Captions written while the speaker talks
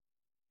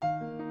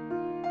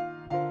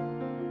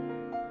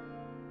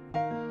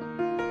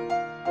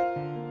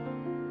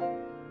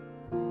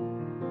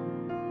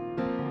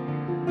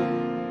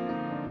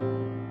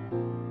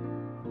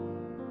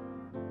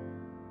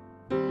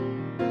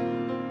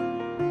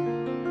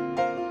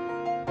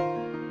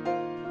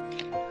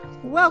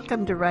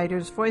Welcome to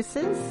Writers'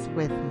 Voices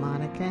with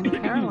Monica and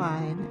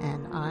Caroline,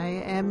 and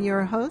I am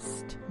your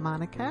host,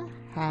 Monica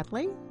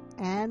Hadley,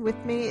 and with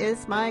me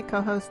is my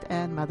co-host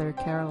and mother,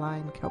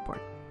 Caroline Kilborn.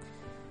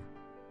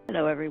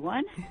 Hello,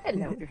 everyone.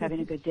 Hello. You're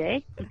having a good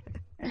day.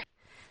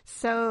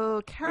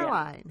 So,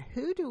 Caroline,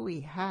 Who do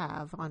we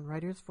have on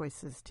Writers'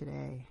 Voices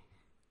today?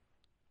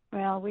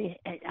 Well, we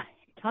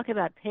talk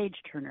about page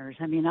turners.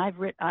 I mean, I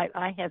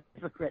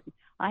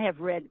have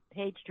read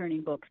page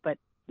turning books, but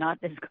not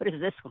as good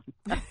as this one.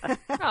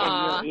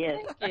 Aww, it really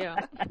is. Thank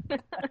you.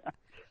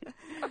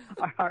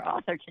 Our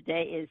author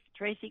today is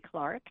Tracy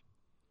Clark,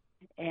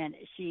 and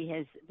she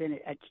has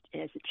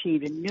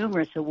achieved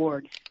numerous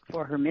awards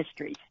for her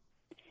mysteries.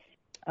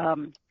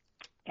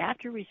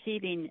 After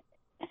receiving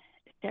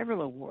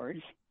several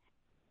awards,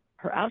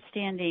 her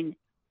outstanding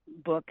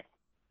book,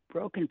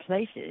 Broken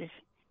Places,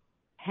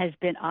 has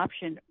been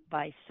optioned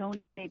by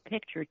Sony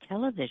Picture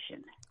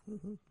Television.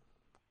 Mm-hmm.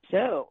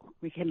 So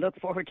we can look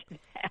forward to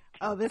that.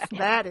 Oh,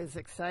 that is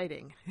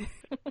exciting.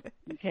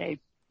 Okay.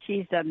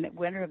 She's the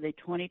winner of the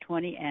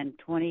 2020 and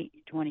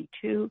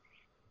 2022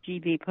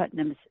 G.B.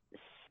 Putnam's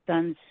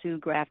Son Sue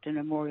Grafton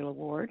Memorial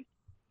Award.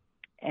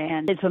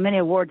 And so many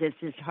awards, it's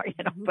just hard,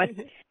 but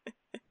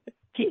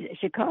she's a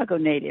Chicago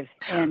native,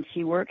 and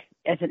she works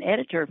as an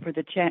editor for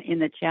in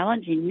the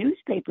challenging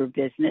newspaper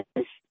business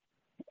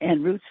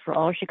and roots for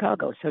all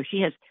Chicago. So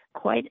she has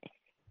quite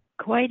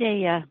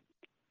a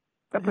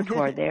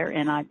repertoire there,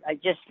 and I'm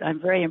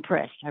very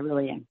impressed. I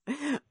really am.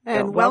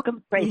 And so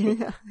welcome,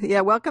 Tracy.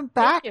 Yeah, welcome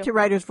back to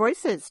Writers'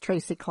 Voices,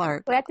 Tracy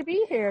Clark. Glad to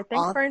be here.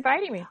 Thanks for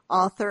inviting me.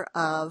 Author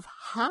of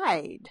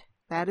Hide.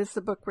 That is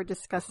the book we're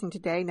discussing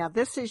today. Now,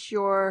 is this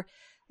your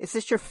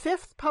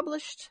fifth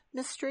published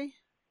mystery?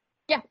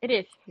 Yeah, it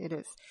is. It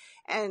is.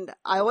 And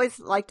I always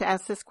like to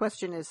ask this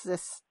question, is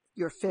this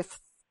your fifth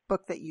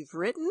book that you've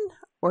written,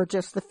 or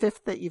just the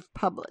fifth that you've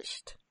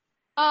published?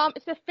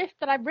 It's the fifth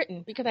that I've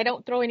written because I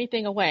don't throw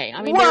anything away.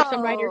 I mean, Whoa! There are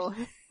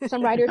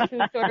some writers who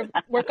sort of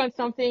work on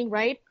something,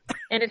 right?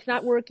 And it's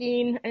not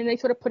working, and they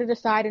sort of put it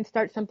aside and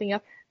start something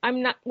else.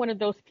 I'm not one of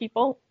those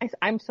people.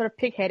 I'm sort of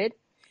pig-headed.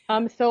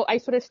 So I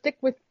sort of stick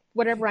with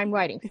whatever I'm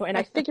writing. And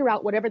I figure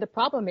out whatever the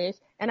problem is,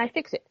 and I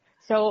fix it.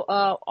 So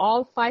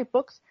all 5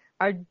 books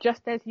are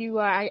just as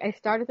I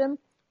started them.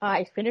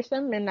 I finish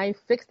them, and I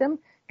fix them,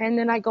 and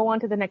then I go on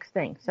to the next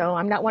thing. So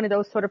I'm not one of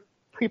those sort of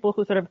people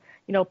who sort of,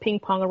 ping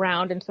pong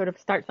around and sort of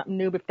start something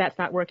new. If that's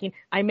not working,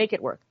 I make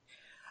it work.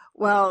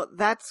 Well,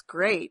 that's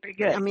great. Very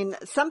good. I mean,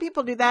 some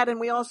people do that, and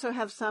we also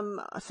have some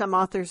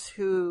authors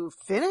who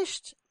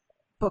finished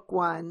book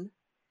 1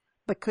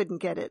 but couldn't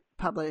get it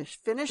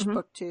published. Finished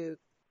book 2,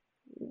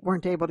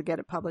 weren't able to get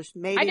it published.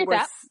 Maybe I did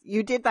that.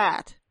 You did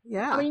that.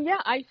 Yeah. I mean,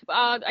 yeah,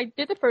 I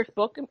did the first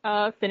book,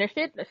 finished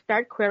it,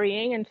 started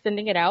querying and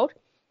sending it out.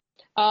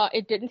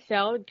 It didn't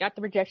sell. Got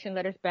the rejection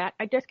letters back.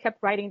 I just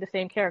kept writing the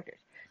same characters.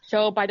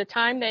 So by the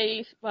time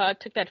they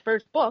took that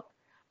first book,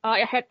 I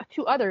had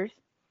 2 others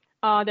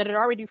that had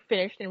already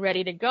finished and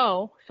ready to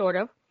go, sort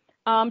of.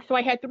 So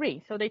I had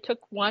 3. So they took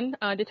one,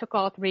 they took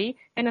all 3,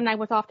 and then I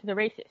was off to the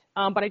races.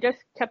 But I just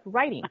kept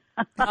writing.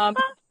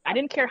 I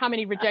didn't care how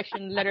many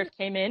rejection letters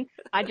came in.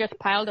 I just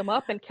piled them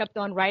up and kept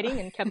on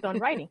writing and kept on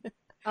writing.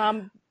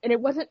 And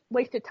it wasn't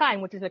wasted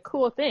time, which is a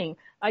cool thing.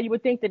 You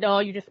would think that,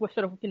 you just were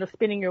sort of,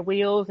 spinning your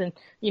wheels and,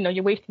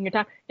 you're wasting your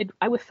time.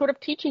 I was sort of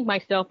teaching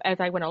myself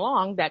as I went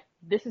along that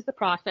this is the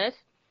process.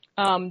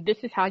 This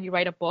is how you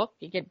write a book.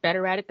 You get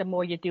better at it the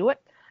more you do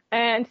it.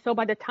 And so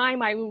by the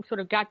time I sort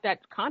of got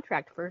that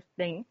contract first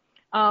thing,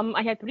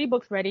 I had 3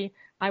 books ready.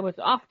 I was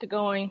off to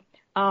going.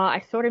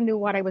 I sort of knew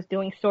what I was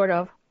doing, sort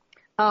of.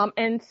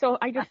 And so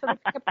I just sort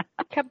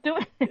of kept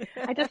doing it.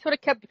 I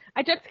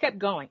just kept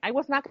going. I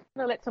was not going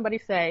to let somebody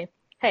say,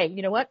 hey,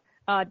 you know what?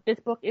 This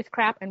book is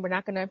crap and we're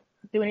not going to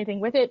do anything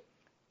with it.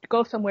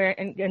 Go somewhere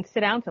and sit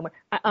down somewhere.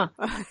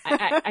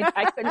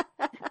 I couldn't.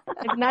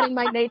 It's not in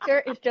my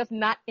nature. It's just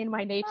not in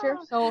my nature.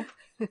 So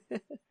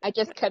I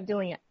just kept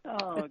doing it.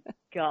 Oh,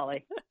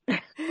 golly.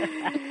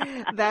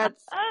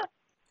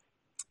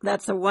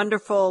 That's a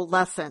wonderful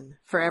lesson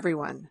for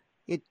everyone.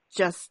 You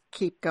just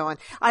keep going.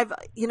 I've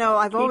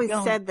always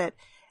said that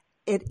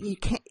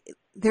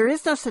there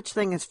is no such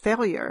thing as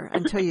failure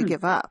until you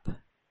give up.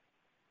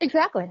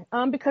 Exactly.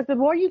 Because the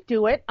more you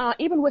do it,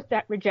 even with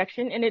that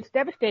rejection, and it's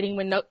devastating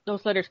when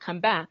those letters come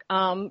back,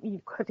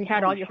 because you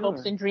had all your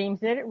hopes and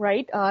dreams in it,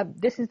 right?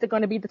 This is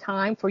going to be the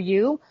time for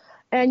you,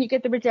 and you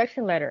get the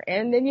rejection letter,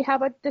 and then you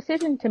have a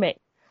decision to make,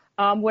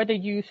 whether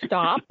you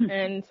stop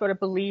and sort of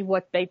believe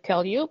what they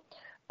tell you,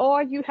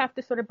 or you have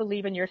to sort of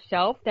believe in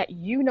yourself that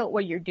you know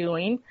what you're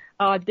doing.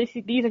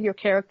 These are your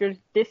characters.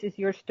 This is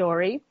your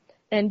story.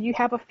 And you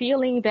have a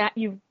feeling that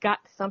you've got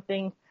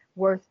something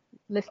worth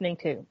listening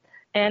to.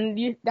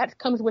 And that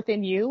comes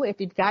within you.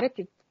 If you've got it,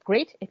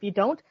 great. If you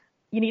don't,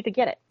 you need to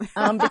get it.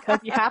 Because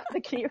you have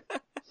to keep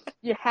going.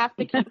 You have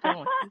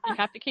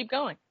to keep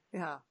going.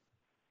 Yeah.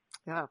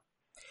 Yeah.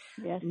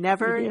 Yes,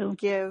 Never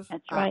give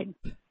That's up. right.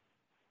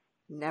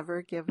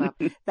 Never give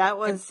up. That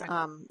was,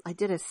 I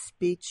did a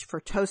speech for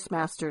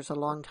Toastmasters a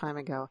long time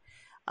ago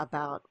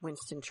about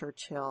Winston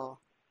Churchill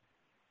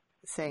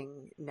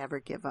saying never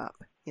give up,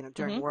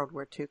 during World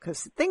War II,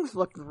 because things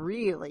looked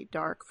really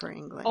dark for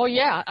England. Oh,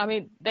 yeah. I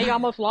mean, they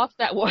almost lost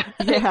that war.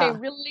 They Yeah. came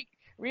really,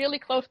 really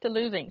close to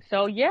losing.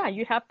 So, yeah,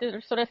 you have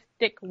to sort of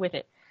stick with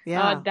it.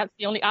 Yeah. That's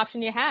the only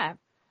option you have.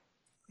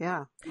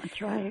 Yeah.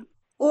 That's right.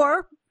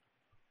 Or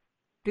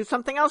do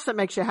something else that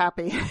makes you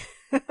happy.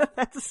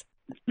 That's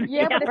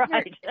Yeah, but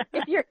right.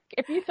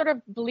 if you sort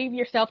of believe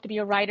yourself to be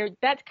a writer,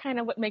 that's kind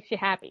of what makes you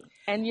happy,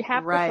 and you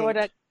have right. to sort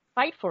of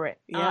fight for it.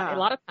 Yeah. A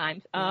lot of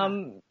times,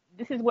 Yeah.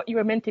 this is what you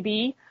were meant to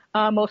be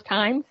most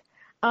times,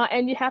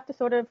 and you have to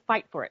sort of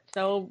fight for it.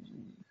 So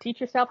teach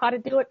yourself how to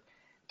do it,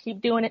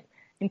 keep doing it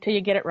until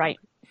you get it right.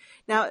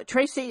 Now,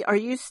 Tracy, are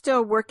you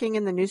still working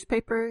in the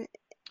newspaper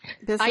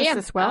business I am.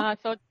 as well?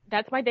 So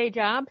that's my day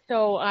job.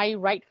 So I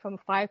write from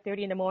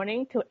 5:30 in the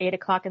morning to 8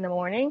 o'clock in the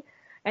morning.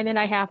 And then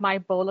I have my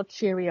bowl of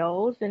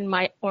Cheerios and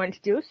my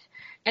orange juice.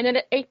 And then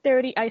at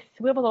 8:30, I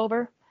swivel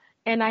over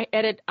and I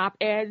edit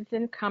op-eds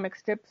and comic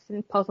strips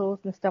and puzzles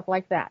and stuff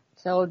like that.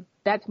 So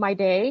that's my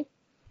day.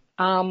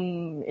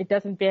 It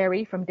doesn't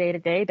vary from day to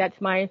day.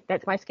 That's my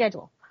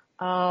schedule.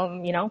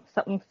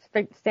 Something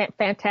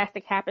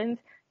fantastic happens.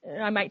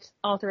 I might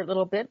alter it a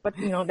little bit, but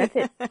that's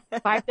it.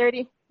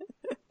 5:30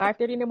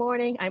 in the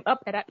morning. I'm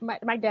up at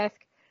my desk.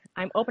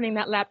 I'm opening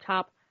that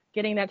laptop,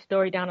 getting that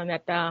story down on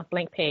that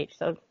blank page.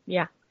 So,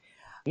 yeah.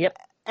 Yep.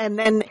 And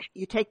then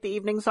you take the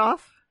evenings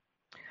off?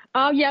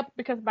 Oh, yeah,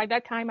 because by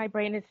that time my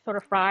brain is sort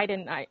of fried,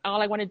 and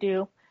all I want to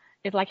do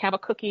is like have a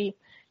cookie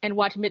and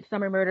watch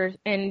Midsummer Murders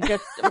and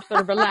just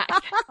sort of relax.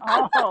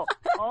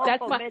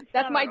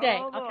 That's my day.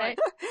 Okay.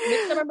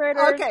 Midsummer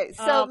Murders. Okay,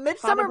 so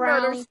Midsummer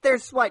Murders,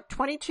 there's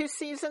 22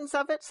 seasons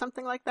of it,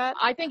 something like that?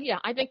 I think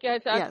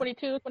it's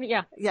 22, 20,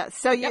 yeah. Yeah,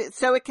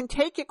 so it can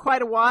take you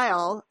quite a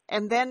while,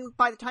 and then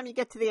by the time you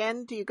get to the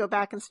end, do you go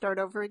back and start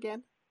over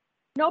again?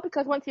 No,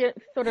 because once you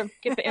sort of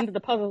get the end of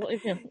the puzzle,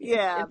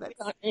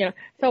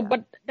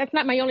 but that's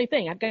not my only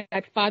thing. I've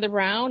got Father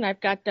Brown. I've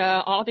got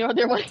all the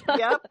other ones.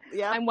 Yep.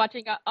 I'm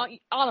watching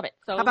all of it.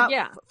 So, how about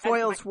yeah.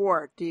 Foyle's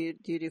War? Do you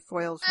do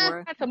Foyle's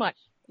War? Not so much.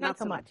 Not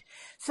so much.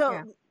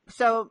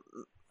 So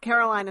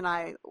Caroline and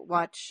I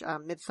watch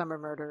Midsummer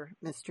Murder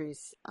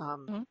Mysteries,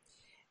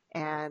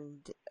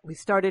 and we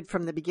started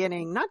from the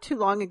beginning not too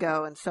long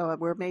ago, and so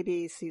we're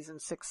maybe season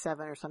 6,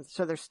 7 or something.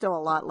 So there's still a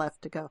lot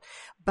left to go,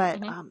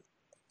 but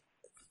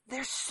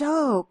they're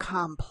so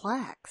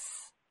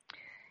complex.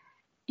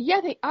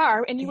 Yeah, they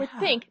are, and you would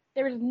think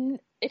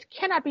it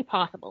cannot be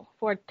possible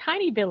for a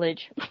tiny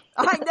village.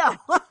 I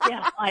know.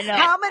 Yeah, I know.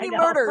 How many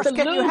murders to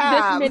can lose you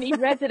have? This many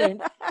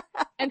residents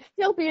and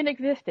still be in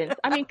existence.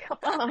 I mean, come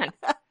on.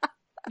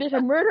 There's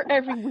a murder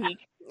every week.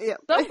 Yeah.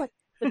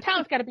 The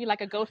town's got to be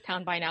like a ghost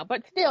town by now,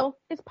 but still,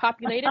 it's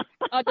populated.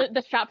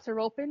 The shops are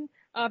open.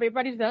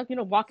 Everybody's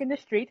walking the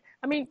street.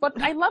 I mean,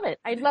 but I love it.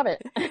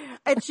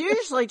 It's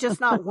usually just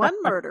not one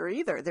murder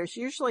either. There's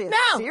usually a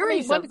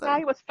series one of them.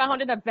 guy was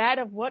found in a vat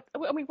of what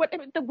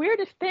the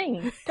weirdest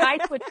thing,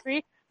 tied to a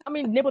tree. I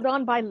mean, nibbled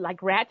on by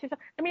like rats.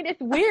 I mean, it's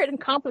weird and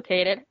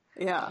complicated.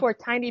 Yeah. For a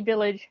tiny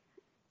village,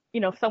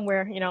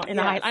 somewhere, in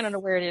the height. I don't know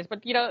where it is, but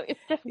it's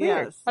just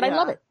weird. Yes, but I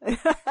love it.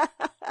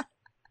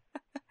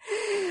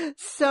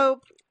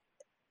 So,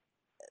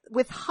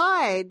 with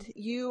Hyde,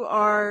 you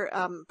are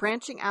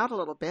branching out a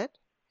little bit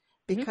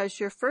because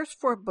your first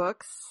 4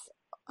 books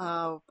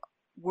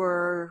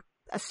were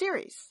a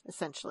series,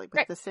 essentially,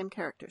 with the same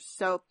characters.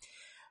 So,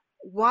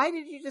 why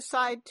did you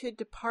decide to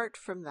depart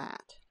from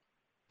that?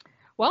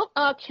 Well,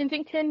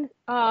 Kensington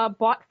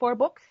bought 4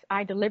 books.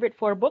 I delivered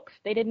 4 books.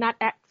 They did not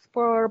ask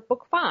for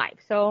book 5.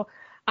 So,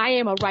 I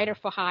am a writer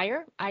for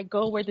hire. I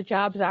go where the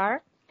jobs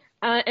are.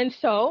 And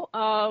so,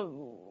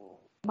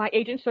 my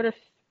agent sort of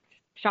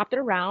shopped it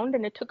around,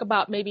 and it took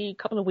about maybe a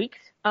couple of weeks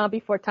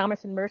before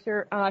Thomas and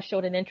Mercer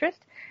showed an interest.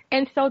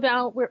 And so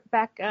now we're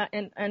back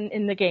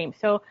in the game.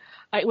 So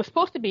it was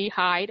supposed to be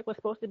Hyde. It was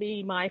supposed to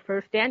be my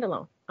first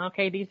standalone.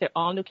 Okay, these are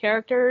all new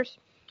characters,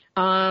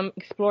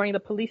 exploring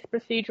the police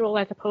procedural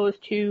as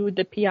opposed to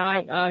the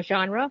PI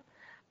genre.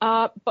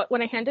 But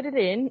when I handed it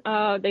in,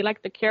 they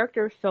liked the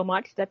characters so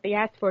much that they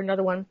asked for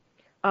another one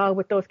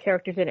with those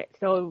characters in it.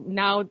 So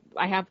now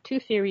I have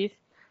 2 series.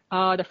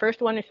 The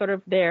first one is sort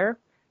of there.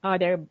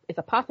 There is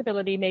a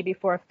possibility maybe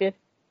for a 5th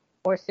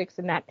or 6th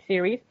in that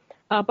series.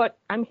 But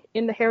I'm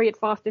in the Harriet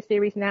Foster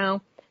series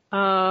now.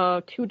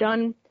 2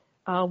 done,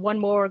 1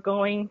 more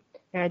going.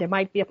 There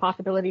might be a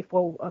possibility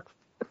for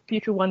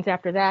future ones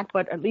after that,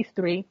 but at least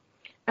 3.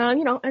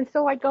 And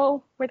so I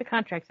go where the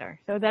contracts are.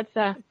 So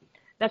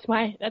that's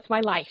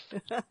my life.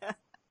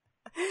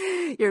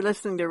 You're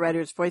listening to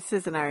Writers'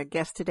 Voices, and our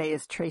guest today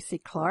is Tracy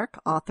Clark,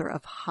 author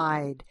of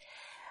Hyde.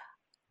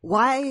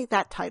 Why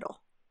that title?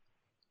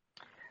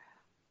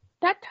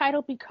 That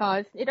title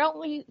because it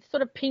only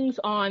sort of pings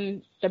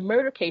on the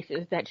murder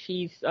cases that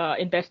she's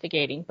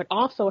investigating, but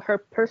also her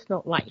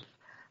personal life.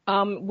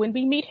 When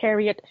we meet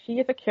Harriet, she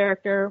is a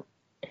character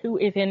who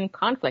is in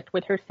conflict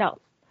with herself.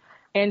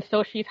 And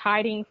so she's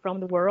hiding from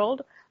the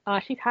world.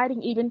 She's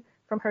hiding even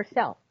from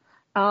herself.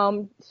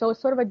 So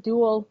it's sort of a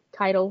dual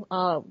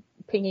title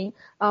pinging,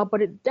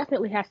 but it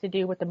definitely has to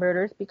do with the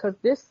murders because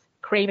this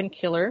craven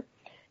killer,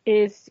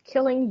 is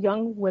killing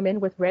young women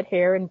with red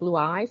hair and blue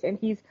eyes, and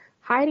he's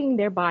hiding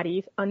their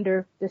bodies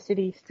under the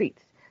city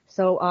streets.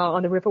 So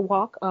on the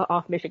Riverwalk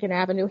off Michigan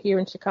Avenue here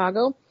in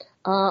Chicago,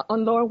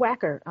 on Lower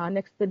Wacker,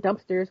 next to the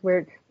dumpsters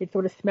where it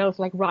sort of smells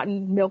like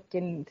rotten milk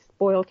and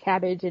spoiled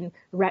cabbage and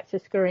rats are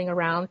scurrying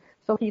around.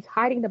 So he's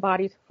hiding the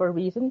bodies for a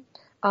reason.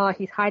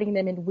 He's hiding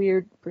them in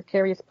weird,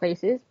 precarious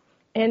places.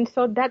 And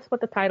so that's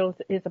what the title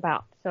is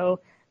about. So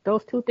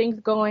those two things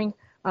going,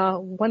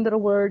 one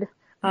little word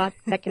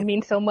that can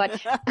mean so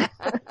much.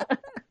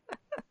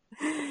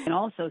 And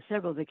also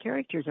several of the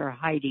characters are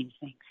hiding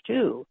things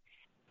too.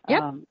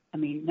 Yep. I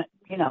mean,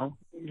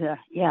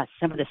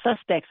 some of the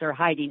suspects are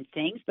hiding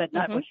things, but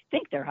not what you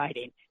think they're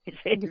hiding. It's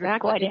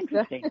quite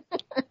interesting.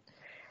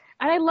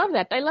 And I love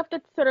that. I love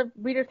that sort of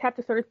readers have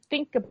to sort of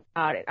think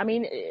about it. I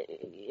mean,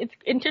 it's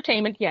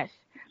entertainment, yes.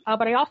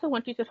 But I also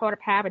want you to sort of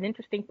have an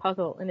interesting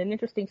puzzle and an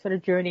interesting sort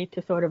of journey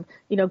to sort of,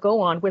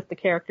 go on with the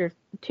characters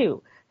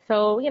too.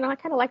 So, I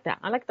kind of like that.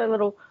 I like the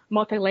little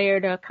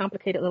multi-layered,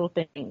 complicated little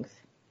things.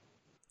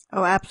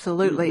 Oh,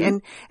 absolutely. Mm-hmm.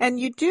 And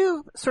you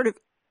do sort of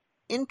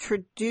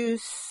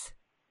introduce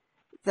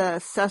the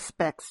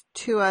suspects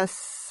to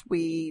us.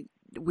 We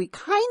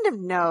kind of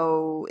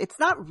know it's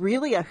not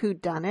really a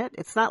whodunit.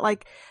 It's not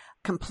like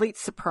complete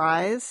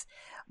surprise,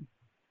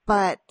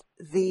 but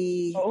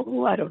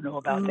I don't know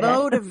about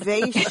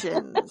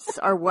motivations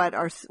are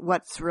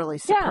what's really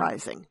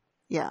surprising.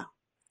 Yeah.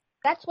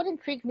 That's what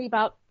intrigued me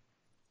about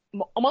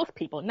most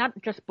people, not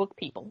just book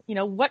people.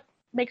 What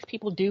makes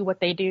people do what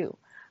they do?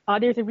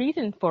 There's a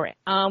reason for it.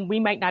 We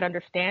might not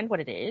understand what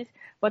it is,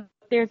 but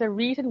there's a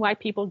reason why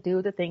people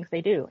do the things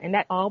they do. And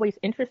that always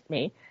interests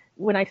me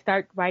when I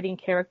start writing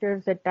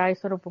characters that I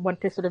sort of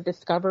want to sort of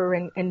discover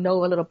and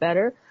know a little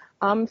better.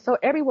 So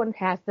everyone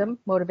has them,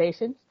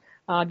 motivations.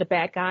 The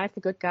bad guys, the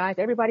good guys,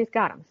 everybody's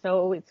got them.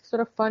 So it's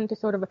sort of fun to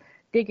sort of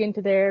dig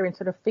into there and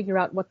sort of figure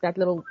out what that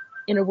little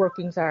inner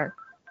workings are.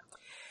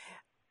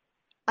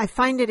 I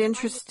find it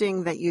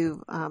interesting that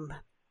you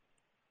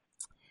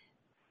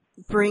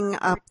bring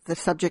up the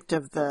subject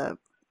of the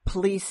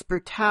police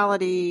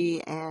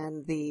brutality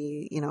and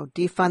the,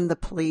 defund the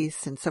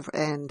police and so,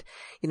 and,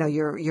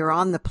 you're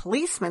on the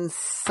policeman's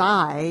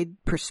side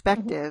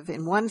perspective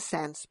in one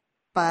sense,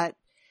 but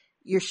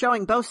you're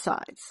showing both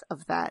sides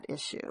of that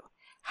issue.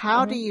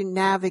 How do you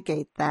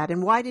navigate that,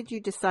 and why did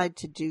you decide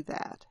to do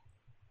that?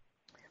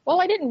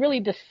 Well, I didn't really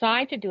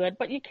decide to do it,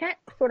 but you can't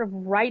sort of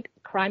write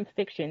crime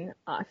fiction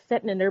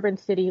set in an urban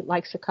city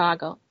like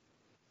Chicago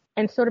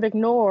and sort of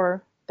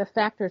ignore the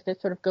factors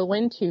that sort of go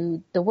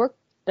into the work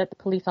that the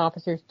police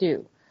officers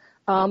do.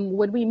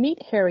 When we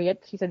meet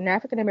Harriet, she's an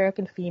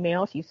African-American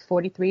female. She's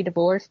 43,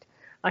 divorced.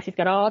 She's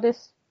got all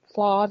this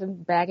flaws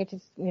and baggage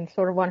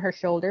sort of on her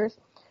shoulders.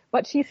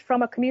 But she's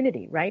from a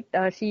community, right?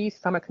 She's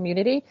from a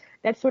community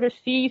that sort of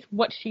sees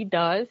what she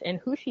does and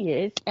who she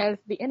is as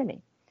the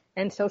enemy.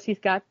 And so she's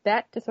got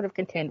that to sort of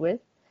contend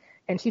with.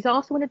 And she's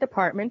also in a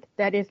department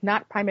that is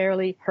not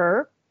primarily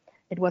her.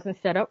 It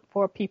wasn't set up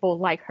for people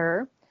like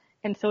her.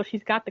 And so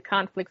she's got the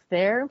conflicts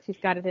there. She's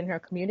got it in her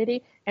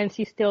community, and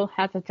she still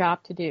has a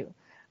job to do.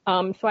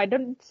 So I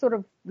didn't sort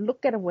of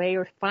look at a way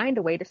or find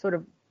a way to sort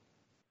of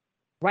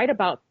write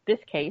about this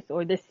case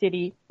or this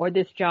city or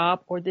this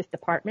job or this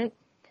department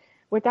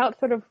without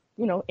sort of,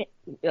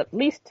 at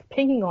least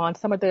pinging on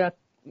some of the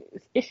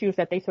issues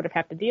that they sort of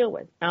have to deal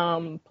with.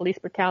 Police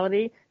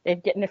brutality, they're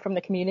getting it from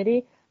the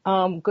community.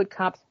 Good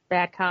cops,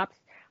 bad cops.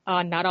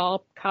 Not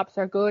all cops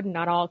are good.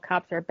 Not all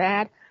cops are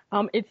bad.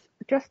 It's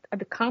just a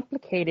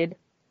complicated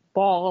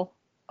ball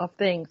of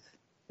things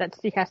that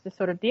she has to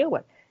sort of deal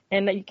with.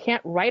 And that you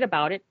can't write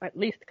about it, at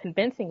least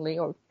convincingly,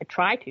 or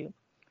try to,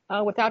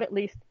 without at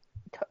least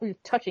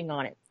touching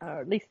on it,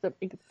 or at least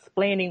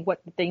explaining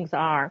what the things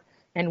are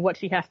and what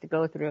she has to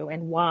go through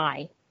and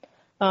why.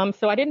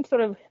 So I didn't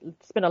sort of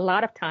spend a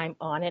lot of time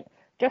on it,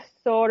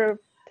 just sort of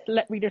to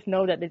let readers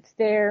know that it's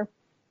there.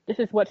 This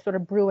is what's sort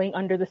of brewing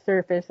under the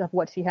surface of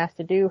what she has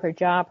to do, her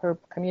job, her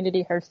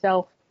community,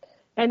 herself,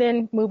 and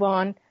then move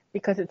on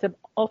because it's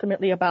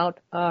ultimately about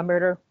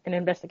murder and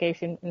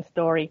investigation and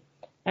story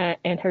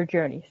and her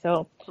journey.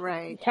 So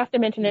right. You have to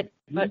mention it,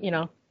 but,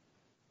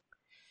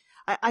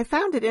 I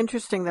found it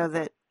interesting, though,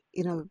 that,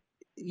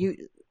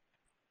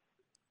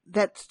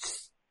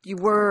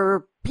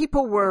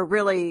 people were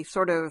really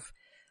sort of,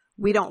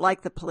 we don't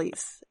like the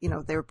police.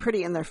 They were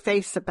pretty in their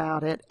face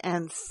about it.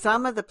 And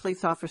some of the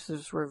police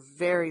officers were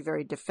very,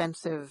 very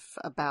defensive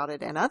about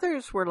it. And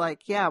others were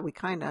like, yeah, we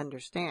kind of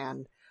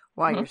understand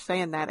why you're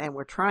saying that. And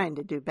we're trying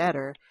to do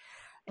better.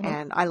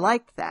 And I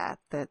liked that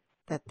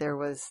there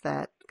was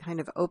that kind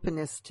of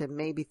openness to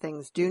maybe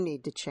things do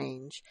need to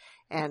change.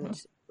 And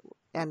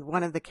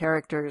one of the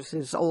characters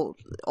is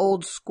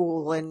old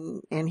school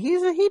and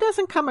he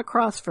doesn't come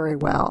across very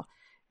well.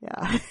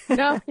 Yeah.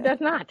 No, he does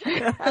not.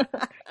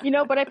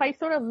 But if I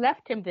sort of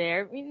left him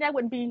there, that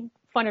wouldn't be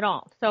fun at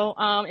all. So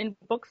in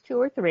books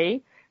 2 or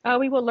 3,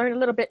 we will learn a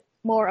little bit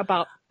more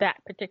about that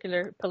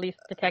particular police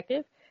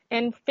detective.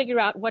 and figure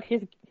out what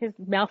his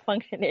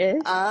malfunction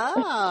is.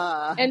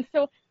 Ah. And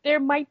so there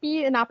might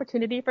be an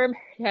opportunity for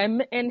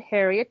him and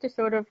Harriet to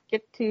sort of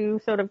get to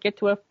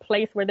a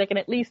place where they can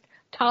at least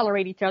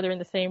tolerate each other in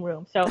the same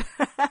room. So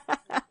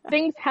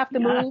things have to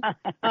move,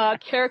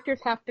 characters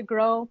have to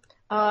grow,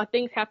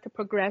 things have to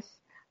progress.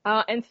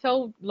 And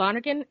so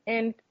Lonergan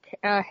and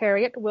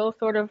Harriet will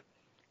sort of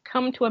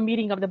come to a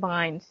meeting of the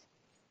minds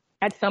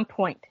at some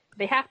point.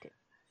 They have to.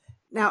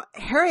 Now,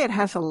 Harriet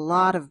has a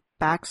lot of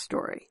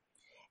backstory,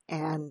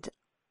 and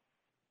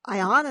I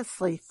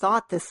honestly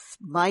thought this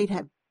might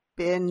have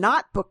been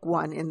not book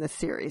one in the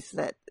series,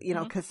 that, you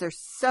know, because there's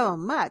so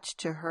much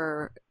to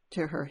her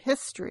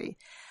history.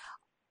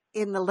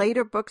 In the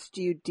later books,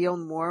 do you deal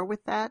more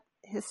with that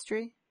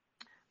history?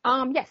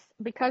 Yes,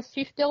 because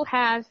she still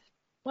has,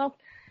 well,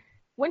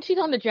 when she's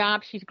on the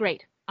job, she's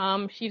great.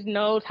 She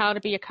knows how to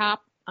be a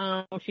cop.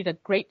 She's a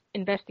great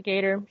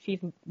investigator. She's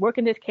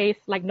working this case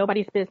like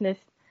nobody's business.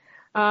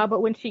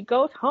 But when she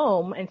goes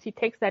home and she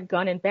takes that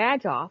gun and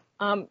badge off,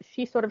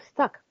 she's sort of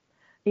stuck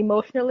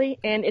emotionally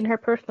and in her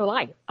personal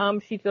life.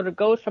 She sort of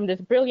goes from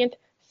this brilliant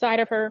side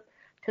of her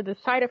to the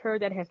side of her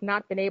that has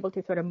not been able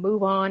to sort of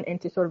move on and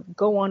to sort of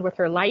go on with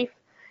her life.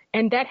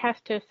 And that has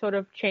to sort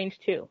of change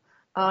too.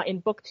 In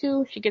book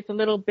 2, she gets a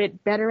little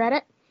bit better at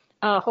it.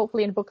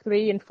 Hopefully in book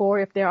 3 and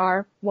 4, if there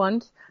are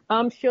ones,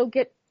 she'll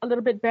get a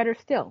little bit better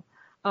still.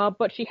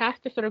 But she has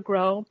to sort of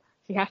grow.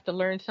 She has to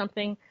learn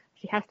something.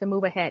 She has to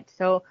move ahead.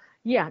 So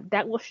yeah,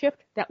 that will shift,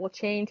 that will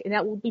change, and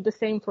that will be the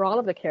same for all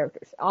of the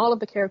characters. All of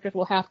the characters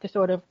will have to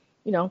sort of,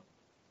 you know,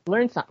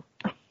 learn something.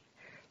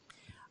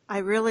 I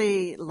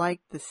really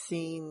liked the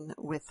scene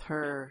with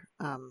her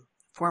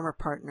former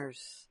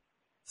partner's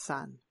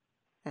son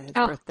at his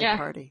birthday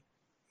party.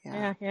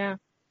 Yeah.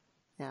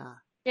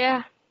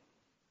 Yeah.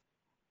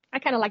 I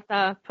kind of like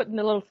I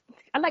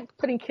like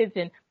putting kids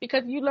in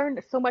because you learn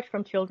so much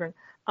from children.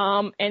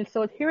 And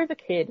so here is a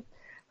kid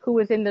who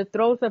is in the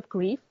throes of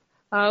grief.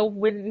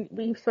 When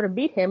we sort of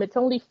meet him, it's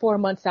only 4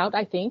 months out,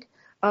 I think,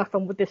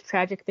 from this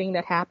tragic thing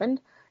that happened.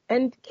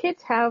 And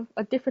kids have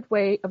a different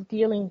way of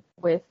dealing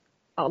with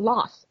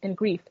loss and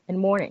grief and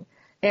mourning.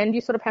 And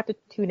you sort of have to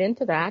tune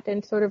into that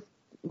and sort of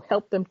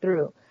help them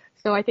through.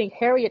 So I think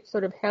Harriet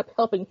sort of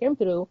helping him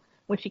through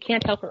when she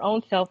can't help her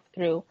own self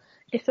through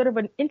is sort of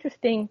an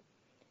interesting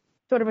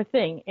sort of a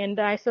thing. And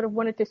I sort of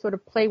wanted to sort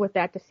of play with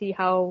that to see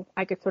how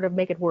I could sort of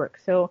make it work.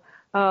 So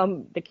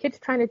the kid's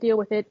trying to deal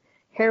with it.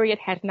 Harriet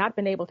has not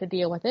been able to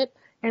deal with it,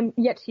 and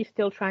yet she's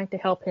still trying to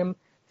help him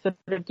sort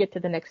of get to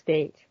the next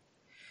stage.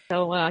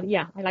 So,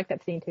 yeah, I like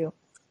that scene too.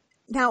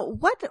 Now,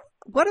 what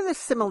are the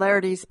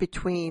similarities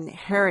between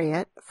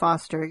Harriet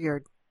Foster,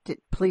 your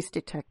police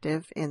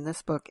detective in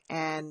this book,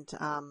 and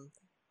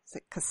is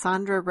it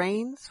Cassandra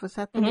Rains? Was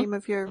that the name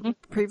of your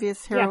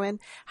previous heroine?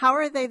 Yeah. How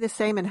are they the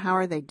same and how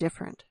are they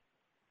different?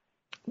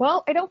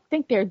 Well, I don't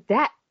think they're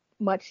that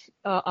much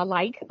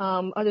alike,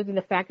 other than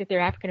the fact that they're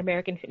African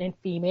American and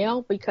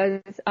female,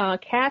 because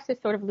Cass is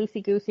sort of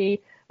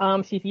loosey-goosey.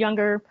 She's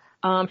younger.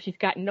 She's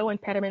got no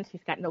impediments.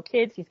 She's got no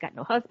kids. She's got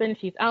no husband.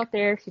 She's out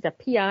there. She's a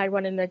PI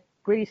running the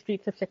gritty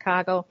streets of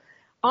Chicago.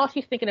 All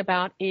she's thinking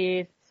about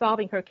is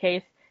solving her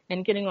case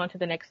and getting on to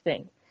the next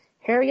thing.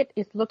 Harriet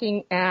is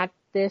looking at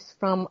this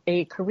from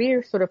a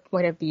career sort of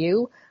point of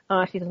view.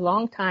 She's a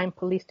longtime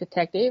police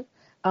detective.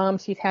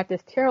 She's had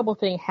this terrible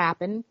thing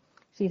happen.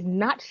 She's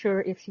not sure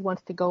if she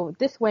wants to go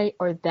this way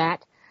or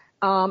that.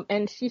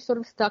 And she's sort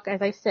of stuck,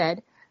 as I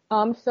said.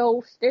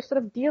 So they're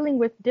sort of dealing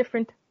with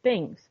different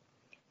things.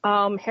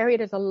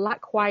 Harriet is a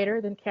lot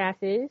quieter than Cass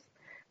is.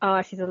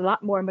 She's a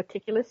lot more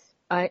meticulous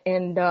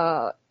and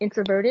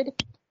introverted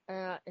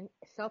and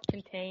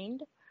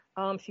self-contained.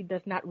 She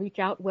does not reach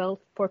out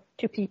well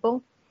to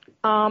people.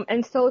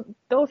 And so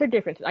those are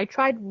different. I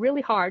tried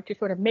really hard to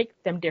sort of make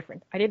them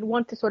different. I didn't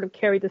want to sort of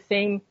carry the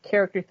same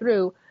character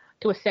through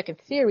to a second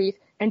series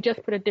and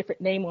just put a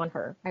different name on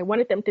her. I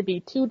wanted them to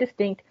be two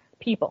distinct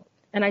people.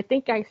 And I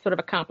think I sort of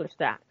accomplished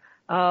that.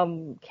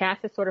 Cass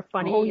is sort of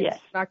funny and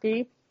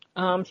snarky.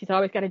 She's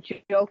always got a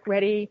joke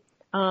ready.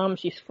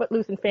 She's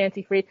footloose and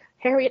fancy free.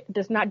 Harriet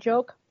does not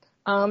joke.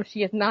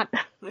 She is not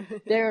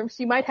there.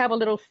 She might have a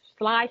little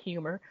sly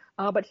humor,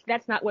 but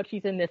that's not what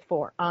she's in this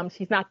for.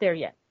 She's not there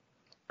yet.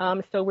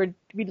 So we're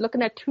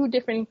looking at two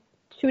different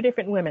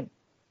women.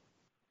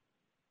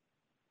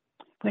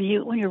 When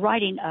you're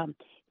writing,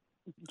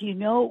 do you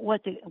know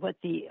what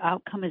the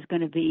outcome is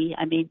going to be?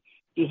 I mean,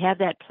 do you have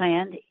that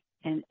planned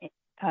and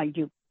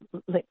you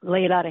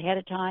lay it out ahead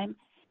of time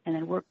and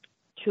then work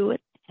to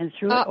it and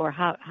through it, or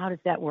how does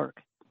that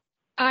work?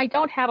 I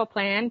don't have a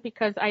plan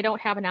because I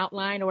don't have an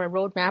outline or a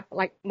roadmap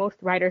like most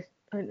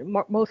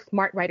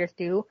smart writers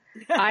do.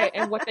 I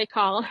am what they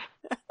call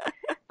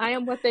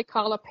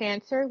a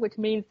pantser, which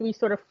means we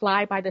sort of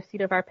fly by the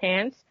seat of our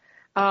pants.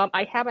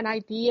 I have an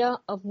idea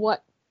of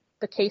what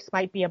the case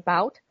might be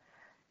about,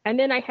 and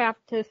then I have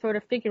to sort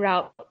of figure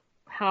out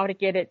how to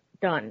get it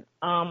done.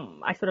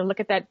 I sort of look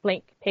at that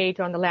blank page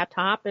on the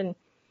laptop, and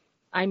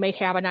I may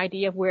have an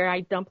idea of where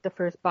I dumped the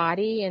first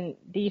body, and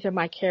these are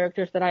my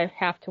characters that I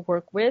have to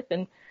work with.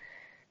 And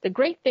the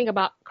great thing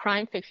about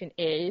crime fiction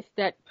is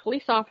that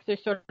police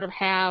officers sort of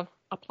have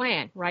a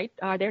plan, right?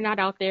 They're not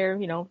out there,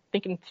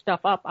 thinking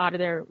stuff up out of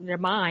their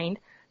mind.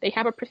 They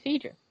have a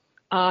procedure.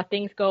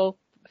 Things go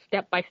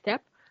step by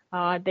step.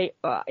 They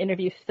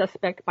interview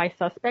suspect by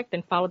suspect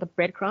and follow the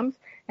breadcrumbs.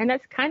 And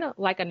that's kind of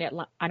like an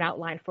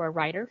outline for a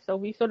writer. So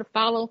we sort of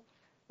follow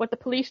what the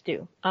police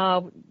do.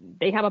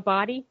 They have a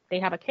body. They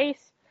have a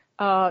case.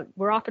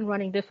 We're often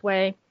running this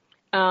way.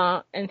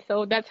 And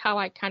so that's how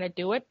I kind of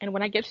do it. And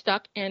when I get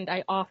stuck, and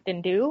I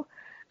often do,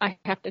 I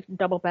have to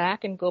double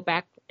back and go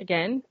back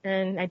again.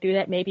 And I do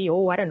that maybe,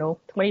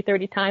 20,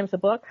 30 times a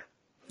book.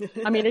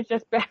 I mean, it's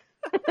just bad.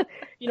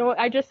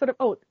 I just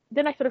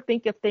then I sort of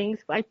think of things.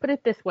 I put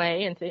it this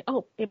way and say,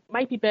 it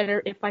might be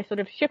better if I sort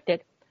of shift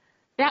it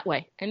that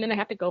way. And then I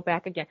have to go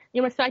back again.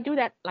 So I do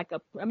that like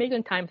a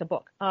million times a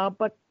book.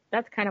 But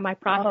that's kind of my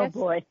process. Oh,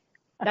 boy.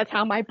 That's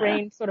how my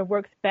brain sort of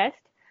works best.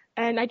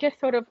 And I just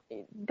sort of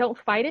don't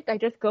fight it. I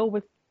just go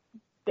with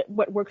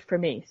what works for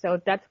me. So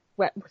that's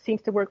what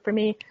seems to work for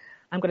me.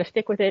 I'm going to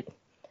stick with it.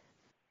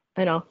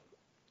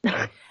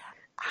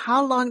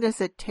 How long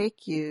does it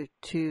take you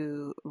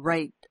to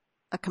write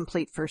a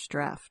complete first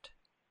draft?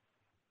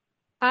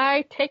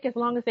 I take as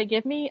long as they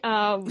give me.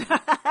 For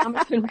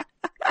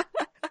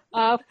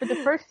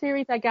the first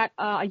series, I got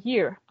a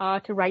year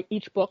to write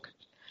each book,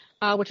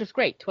 which was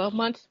great. 12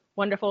 months,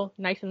 wonderful,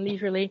 nice and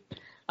leisurely.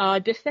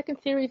 This second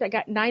series, I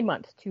got 9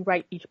 months to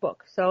write each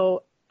book.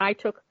 So I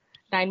took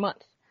 9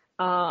 months.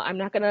 I'm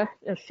not going to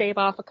shave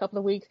off a couple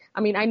of weeks. I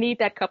mean, I need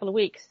that couple of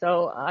weeks.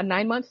 So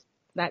 9 months,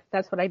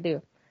 that's what I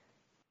do.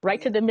 Right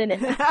to the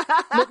minute.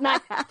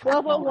 Midnight,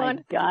 12:01. Oh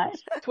my gosh.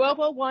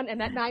 12:01, and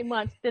that 9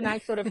 months, then I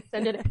sort of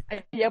send it.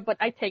 But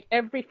I take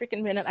every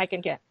freaking minute I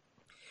can get.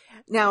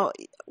 Now,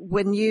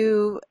 when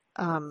you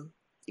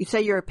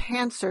say you're a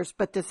pantser,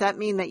 but does that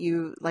mean that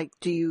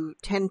do you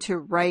tend to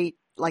write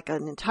like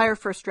an entire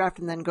first draft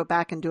and then go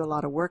back and do a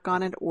lot of work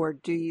on it, or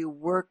do you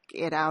work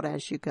it out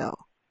as you go?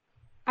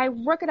 I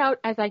work it out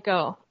as I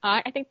go.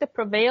 I think the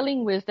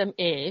prevailing wisdom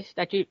is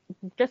that you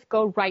just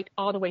go right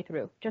all the way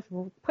through. Just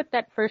put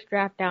that first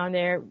draft down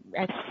there,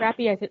 as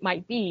crappy as it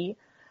might be,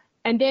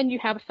 and then you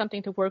have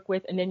something to work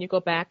with, and then you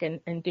go back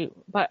and do.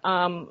 But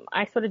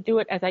I sort of do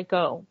it as I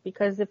go,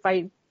 because if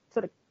I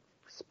sort of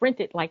sprint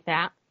it like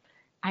that,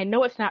 I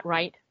know it's not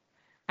right.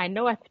 I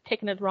know I've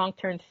taken a wrong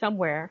turn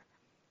somewhere,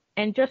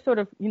 and just sort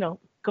of,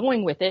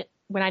 going with it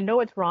when I know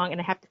it's wrong and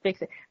I have to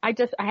fix it. I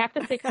have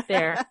to fix it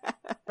there,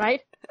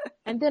 right?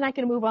 And then I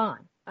can move on.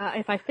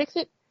 If I fix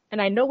it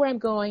and I know where I'm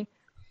going,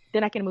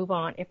 then I can move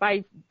on. If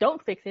I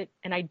don't fix it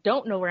and I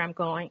don't know where I'm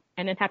going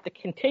and then have to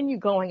continue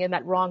going in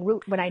that wrong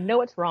route when I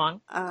know it's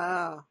wrong,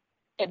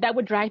 that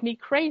would drive me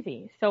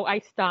crazy. So I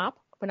stop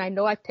when I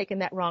know I've taken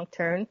that wrong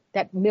turn,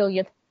 that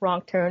millionth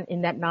wrong turn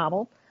in that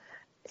novel.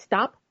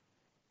 Stop,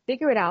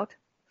 figure it out,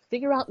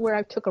 figure out where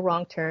I took a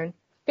wrong turn,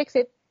 fix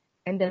it,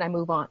 and then I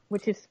move on,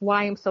 which is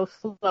why I'm so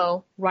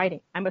slow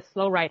writing. I'm a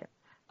slow writer.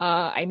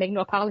 I make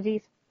no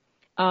apologies.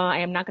 I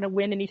am not going to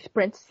win any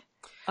sprints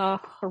for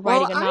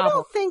writing a novel. I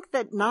don't think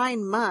that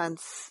 9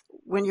 months,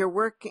 when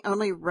you're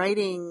only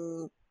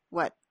writing,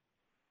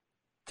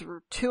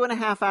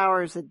 2.5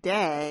 hours a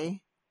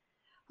day,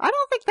 I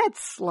don't think that's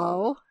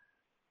slow.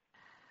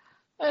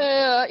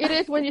 It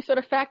is when you sort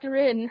of factor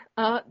in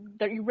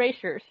the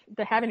erasures,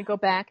 the having to go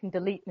back and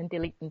delete and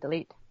delete and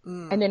delete,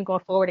 and then go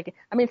forward again.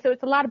 I mean, so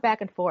it's a lot of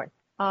back and forth.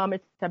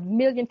 It's a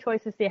million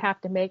choices you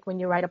have to make when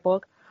you write a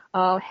book.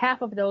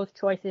 Half of those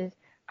choices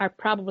are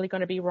probably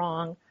going to be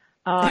wrong,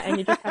 and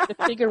you just have to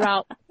figure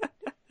out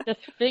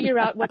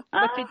what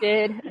you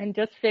did and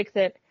just fix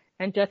it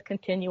and just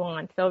continue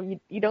on. So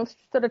you don't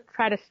sort of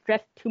try to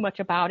stress too much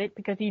about it,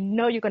 because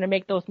you're going to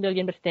make those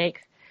million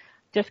mistakes.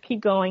 Just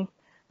keep going.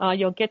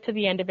 You'll get to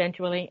the end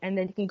eventually, and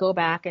then you can go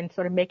back and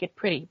sort of make it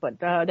pretty. But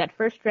that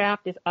first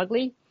draft is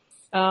ugly.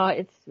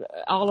 It's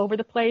all over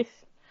the place.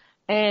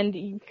 And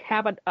you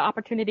have an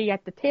opportunity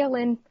at the tail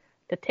end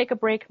to take a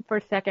break for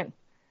a second.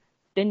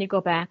 Then you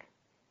go back,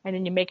 and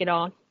then you make it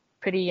all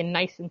pretty and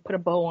nice and put a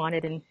bow on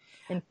it and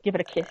give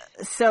it a kiss.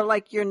 So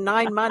like your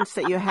 9 months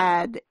that you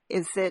had,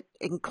 is it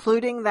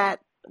including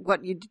that,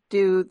 what you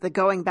do, the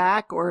going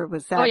back, or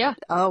was that? Oh, yeah.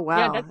 Oh,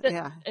 wow. Yeah, that's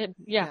it.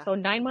 Yeah. So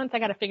 9 months, I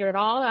got to figure it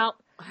all out,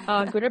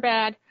 good or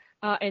bad,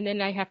 and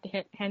then I have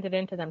to hand it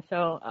in to them.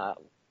 So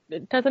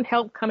it doesn't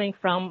help coming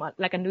from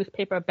like a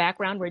newspaper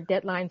background where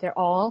deadlines are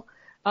all.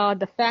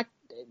 The fact,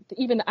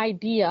 even the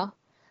idea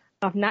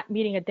of not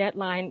meeting a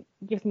deadline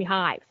gives me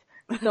hives.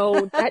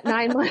 So that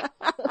 9 months,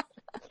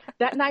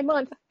 that 9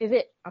 months is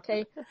it.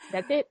 Okay,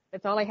 that's it.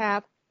 That's all I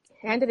have.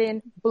 Hand it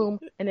in, boom,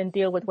 and then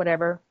deal with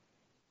whatever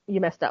you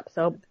messed up.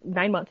 So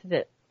 9 months is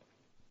it.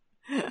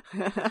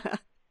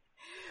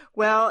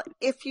 Well,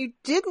 if you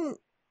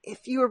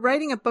were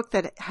writing a book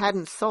that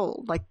hadn't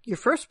sold, like your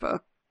first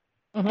book,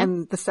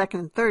 and the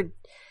second and third,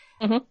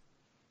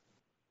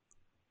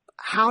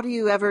 how do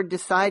you ever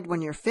decide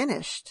when you're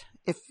finished?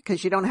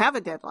 Because you don't have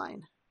a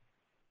deadline.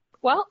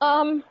 Well,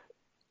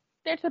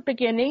 there's a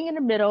beginning and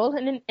a middle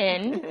and an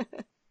end.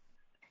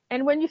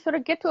 And when you sort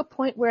of get to a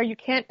point where you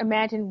can't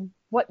imagine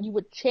what you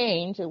would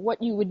change or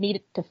what you would need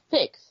it to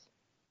fix,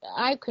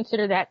 I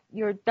consider that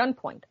your done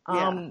point.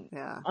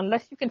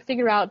 Unless you can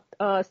figure out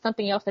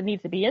something else that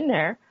needs to be in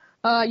there,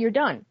 you're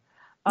done.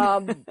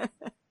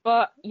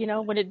 But,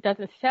 when it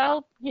doesn't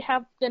sell, you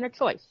have then a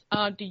choice.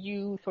 Do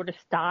you sort of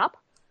stop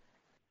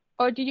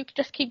or do you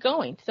just keep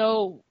going?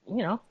 So,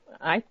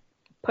 I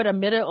put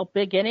a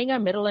beginning, a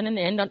middle, and an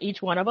end on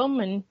each one of them,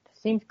 and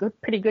it seems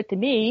pretty good to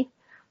me.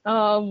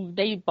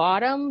 They bought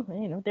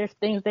them. There's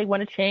things they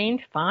want to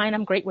change. Fine,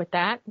 I'm great with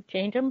that.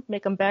 Change them,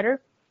 make them better.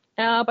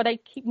 But I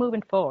keep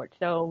moving forward.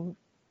 So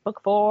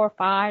book 4,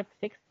 5,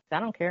 6, I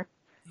don't care.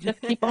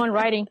 Just keep on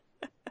writing.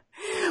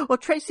 Well,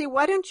 Tracy,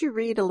 why don't you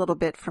read a little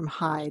bit from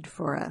Hyde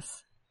for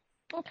us?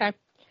 Okay.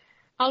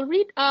 I'll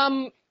read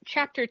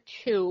chapter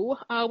 2,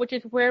 which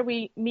is where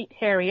we meet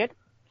Harriet.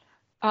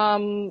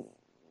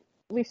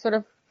 We sort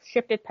of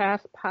shifted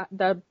past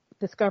the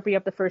discovery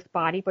of the first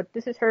body, but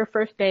this is her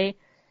first day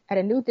at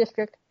a new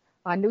district,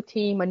 a new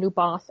team, a new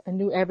boss, a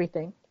new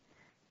everything.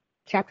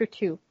 Chapter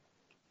 2,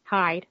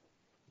 Hyde.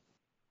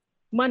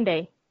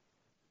 Monday,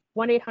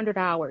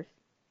 1-800-HOURS,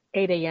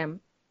 8 a.m.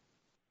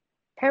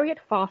 Harriet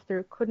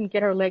Foster couldn't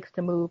get her legs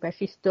to move as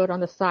she stood on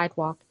the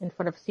sidewalk in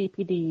front of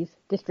CPD's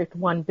District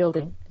 1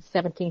 building, the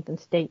 17th and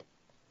State.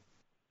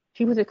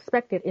 She was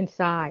expected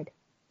inside,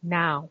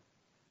 now,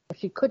 but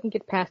she couldn't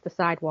get past the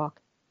sidewalk.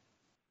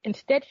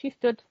 Instead, she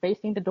stood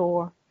facing the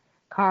door,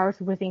 cars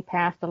whizzing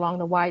past along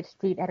the wide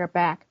street at her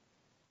back,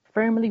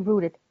 firmly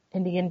rooted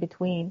in the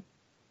in-between.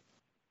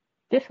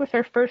 This was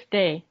her first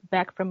day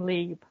back from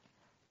leave.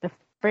 The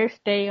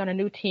first day on a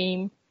new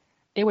team.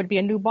 There would be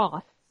a new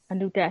boss, a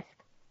new desk,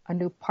 a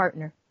new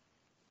partner.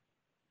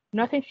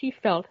 Nothing she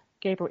felt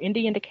gave her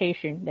any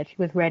indication that she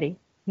was ready,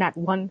 not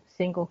one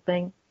single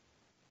thing.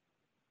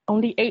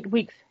 Only 8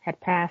 weeks had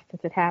passed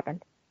since it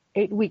happened,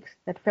 8 weeks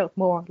that felt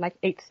more like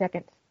 8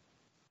 seconds.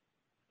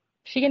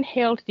 She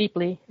inhaled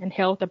deeply and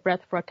held the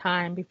breath for a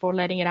time before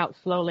letting it out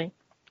slowly,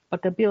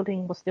 but the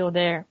building was still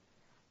there,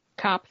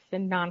 cops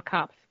and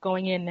non-cops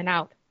going in and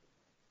out.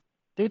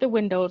 Through the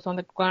windows on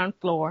the ground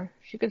floor,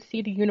 she could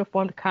see the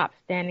uniformed cop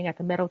standing at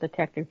the metal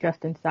detector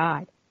just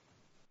inside.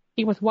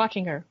 He was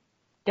watching her,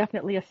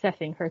 definitely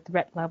assessing her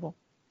threat level.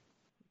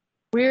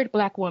 Weird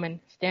black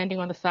woman standing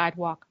on the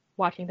sidewalk,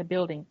 watching the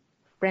building,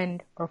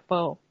 friend or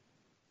foe.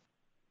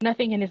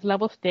 Nothing in his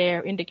level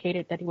stare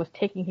indicated that he was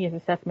taking his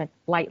assessment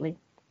lightly.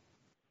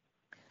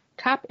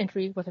 Top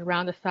entry was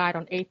around the side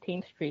on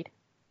 18th Street,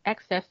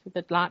 access to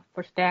the lot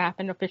for staff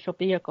and official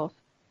vehicles,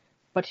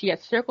 but she had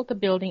circled the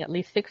building at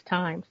least 6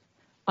 times,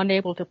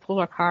 unable to pull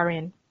her car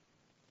in.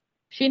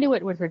 She knew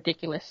it was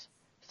ridiculous,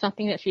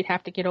 something that she'd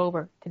have to get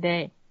over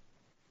today.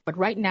 But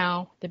right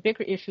now, the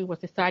bigger issue was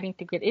deciding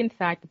to get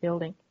inside the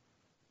building.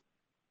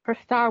 Her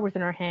star was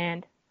in her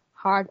hand,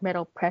 hard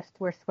metal pressed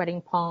to her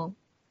sweating palm.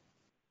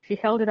 She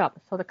held it up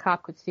so the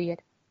cop could see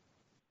it.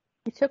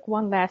 He took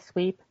one last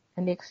sweep,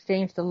 and they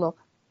exchanged a look.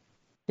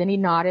 Then he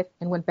nodded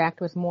and went back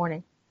to his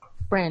morning.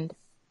 Friend,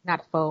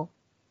 not foe.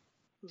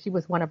 She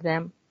was one of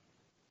them.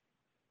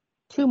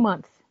 2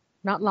 months,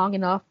 not long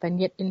enough and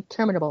yet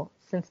interminable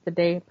since the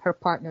day her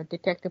partner,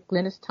 Detective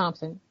Glynis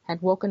Thompson,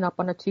 had woken up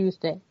on a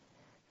Tuesday,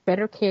 fed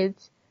her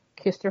kids,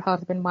 kissed her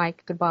husband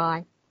Mike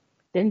goodbye,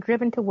 then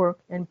driven to work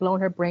and blown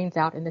her brains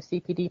out in the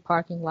CPD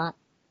parking lot.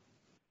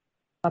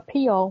 A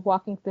PO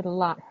walking through the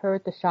lot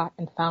heard the shot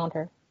and found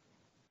her.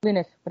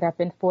 Glynis would have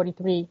been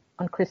 43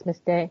 on Christmas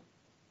Day.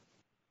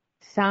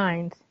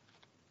 Signs.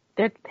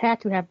 There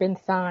had to have been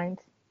signs.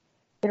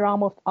 There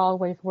almost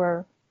always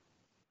were.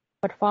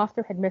 But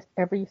Foster had missed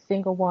every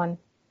single one,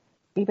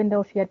 even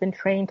though she had been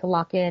trained to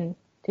lock in,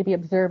 to be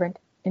observant,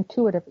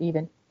 intuitive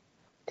even,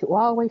 to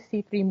always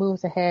see 3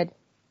 moves ahead.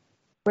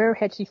 Where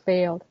had she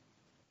failed?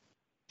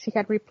 She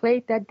had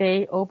replayed that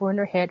day over in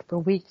her head for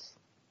weeks,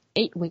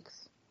 8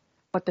 weeks,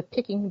 but the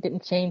picking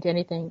didn't change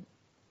anything.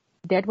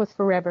 Dead was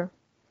forever.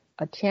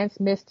 A chance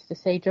missed to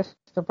say just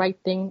the right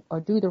thing or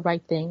do the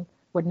right thing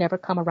would never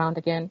come around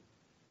again.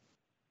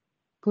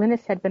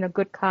 Glynis had been a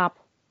good cop,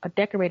 a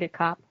decorated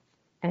cop,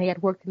 and they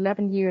had worked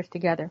 11 years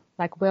together,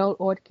 like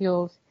well-oiled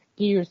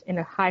gears in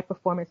a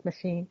high-performance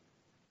machine.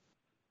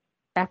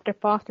 After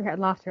Foster had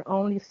lost her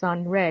only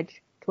son, Reg,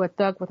 to a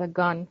thug with a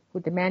gun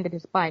who demanded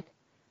his bike,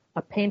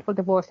 a painful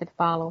divorce had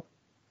followed.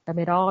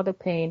 Amid all the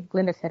pain,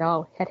 Glynis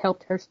had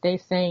helped her stay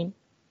sane.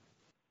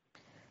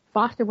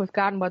 Foster was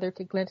godmother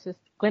to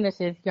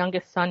Glynis's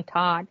youngest son,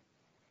 Todd.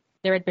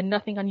 There had been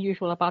nothing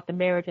unusual about the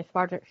marriage as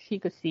far as she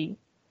could see.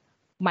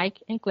 Mike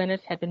and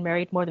Glynis had been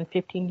married more than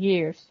 15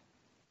 years.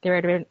 There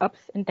had been ups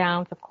and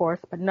downs, of course,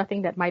 but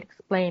nothing that might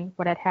explain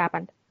what had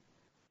happened.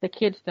 The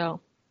kids,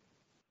 though.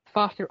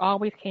 Foster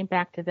always came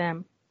back to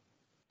them.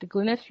 The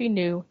Glynis she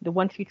knew, the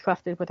one she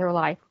trusted with her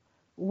life,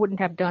 wouldn't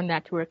have done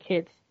that to her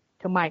kids,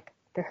 to Mike,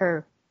 to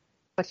her.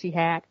 But she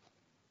had.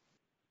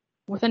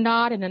 With a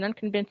nod and an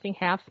unconvincing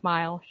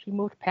half-smile, she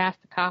moved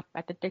past the cop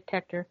at the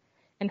detector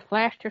and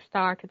flashed her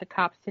star to the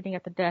cop sitting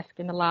at the desk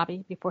in the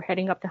lobby before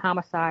heading up to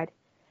homicide,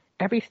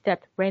 every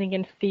step reining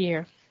in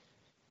fear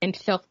and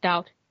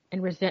self-doubt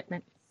and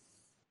resentment.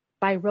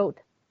 By rote,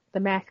 the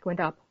mask went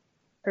up.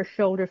 Her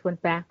shoulders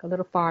went back a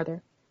little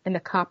farther, and the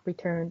cop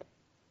returned.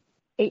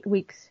 8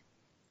 weeks,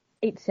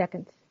 8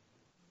 seconds.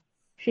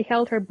 She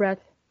held her breath,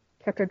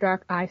 kept her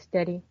dark eyes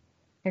steady,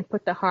 and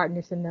put the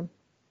hardness in them.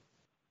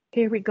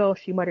 Here we go,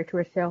 she muttered to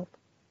herself.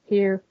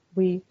 Here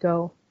we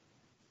go.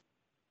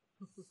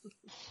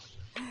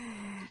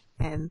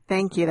 And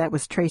thank you. That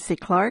was Tracy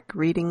Clark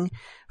reading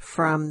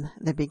from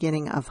the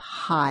beginning of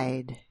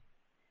Hide.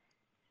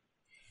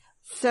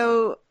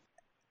 So,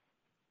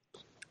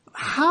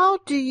 how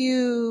do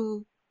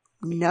you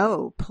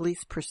know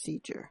police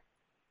procedure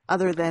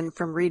other than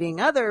from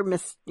reading other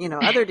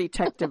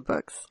detective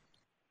books?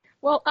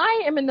 Well,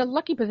 I am in the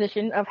lucky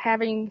position of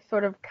having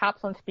sort of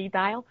cops on speed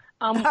dial.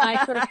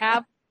 I sort of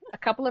have a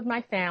couple of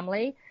my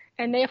family,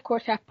 and they, of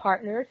course, have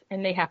partners,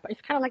 and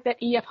it's kind of like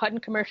that E.F. Hutton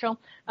commercial.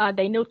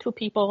 They knew two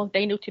people.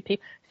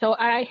 So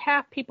I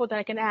have people that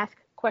I can ask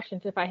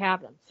questions if I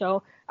have them.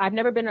 So I've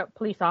never been a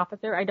police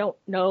officer. I don't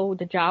know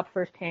the job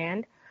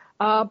firsthand.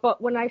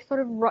 But when I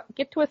sort of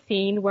get to a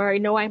scene where I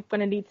know I'm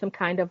going to need some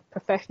kind of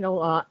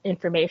professional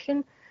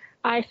information,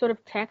 I sort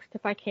of text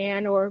if I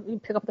can, or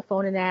pick up the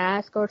phone and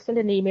ask, or send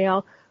an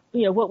email.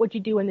 What would you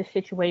do in this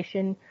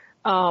situation?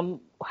 How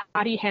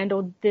do you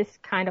handle this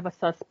kind of a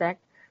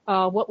suspect?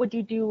 What would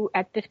you do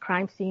at this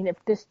crime scene if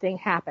this thing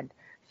happened?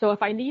 So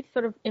if I need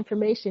sort of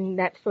information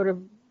that sort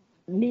of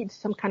needs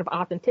some kind of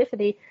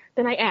authenticity,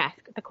 then I ask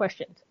the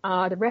questions.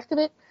 The rest of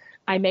it,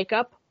 I make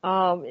up.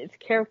 It's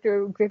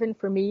character-driven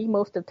for me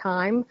most of the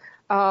time.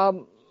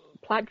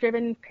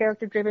 Plot-driven,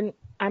 character-driven.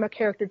 I'm a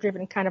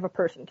character-driven kind of a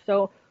person.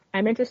 So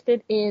I'm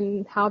interested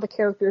in how the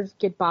characters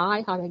get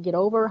by, how they get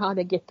over, how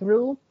they get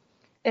through.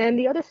 And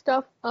the other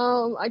stuff,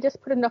 I just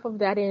put enough of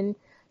that in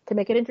to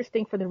make it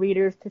interesting for the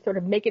readers, to sort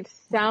of make it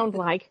sound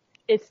like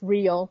it's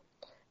real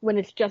when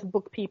it's just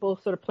book people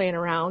sort of playing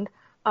around.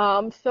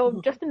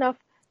 So just enough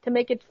to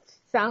make it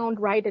sound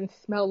right and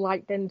smell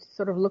right and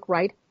sort of look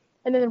right.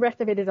 And then the rest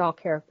of it is all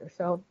character.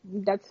 So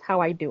that's how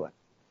I do it.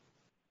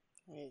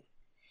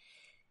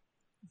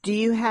 Do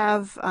you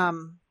have,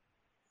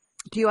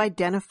 do you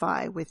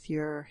identify with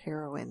your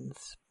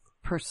heroines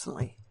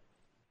personally?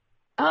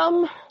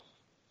 I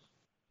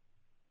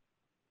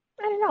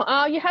don't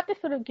know. You have to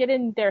sort of get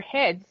in their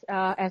heads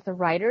as a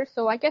writer.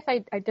 So I guess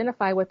I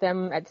identify with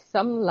them at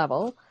some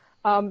level.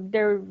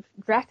 They're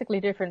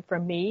drastically different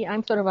from me.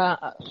 I'm sort of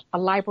a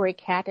library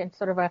cat, and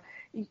I'm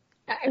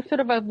sort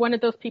of one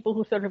of those people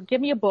who sort of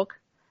give me a book,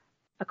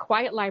 a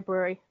quiet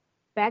library,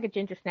 bag of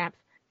ginger snaps.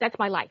 That's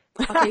my life.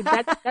 Okay,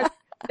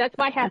 that's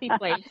my happy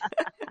place.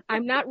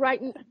 I'm not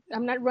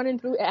running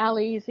through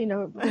alleys,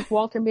 with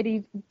Walter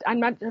Mitty.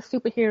 I'm not a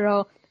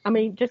superhero. I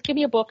mean, just give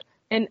me a book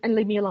and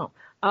leave me alone.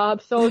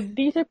 So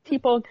these are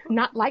people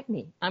not like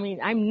me. I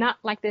mean, I'm not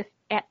like this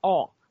at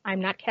all.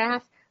 I'm not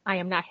Cass. I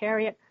am not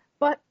Harriet.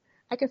 But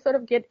I can sort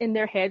of get in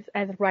their heads,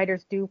 as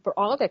writers do for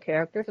all their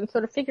characters, and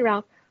sort of figure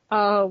out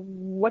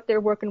what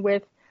they're working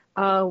with,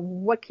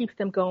 what keeps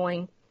them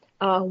going,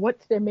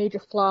 what's their major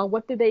flaw,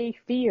 what do they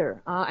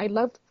fear. I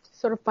love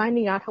sort of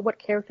finding out what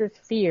characters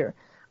fear.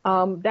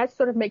 That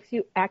sort of makes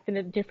you act in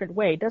a different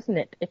way, doesn't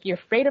it? If you're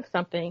afraid of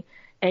something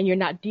and you're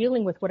not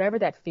dealing with whatever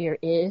that fear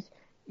is,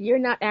 you're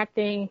not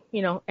acting,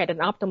 at an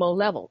optimal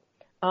level.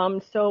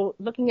 So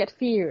looking at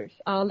fears,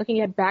 looking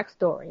at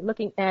backstory,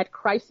 looking at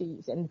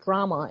crises and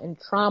drama and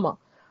trauma,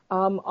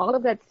 all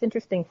of that's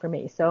interesting for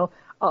me. So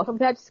all of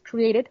that's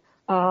created.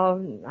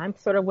 I'm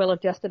sort of well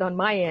adjusted on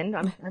my end.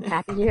 I'm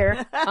happy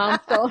here.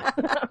 So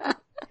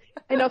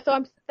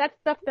that's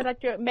stuff that I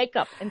make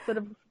up and sort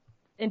of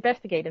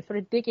investigate and sort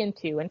of dig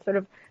into and sort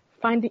of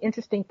find the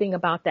interesting thing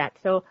about that.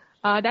 So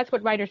that's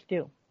what writers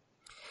do.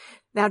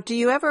 Now, do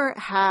you ever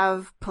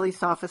have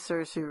police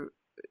officers who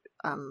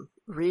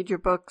read your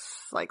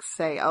books, like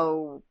say,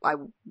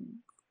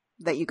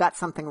 that you got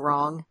something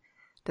wrong?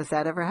 Does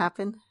that ever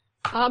happen?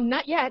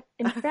 Not yet.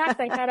 In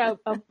fact, I had a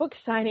book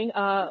signing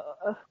a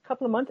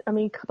couple of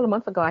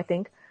months ago, I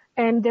think,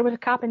 and there was a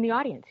cop in the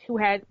audience who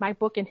had my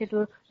book in his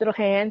little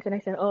hands, and I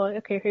said, "Oh,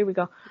 okay, here we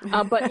go."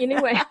 But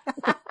anyway,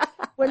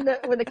 when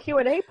the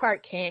Q&A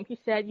part came, he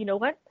said, "You know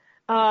what?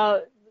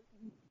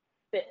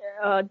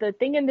 The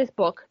thing in this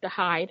book, The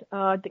Hide,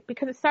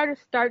 because it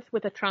starts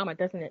with a trauma,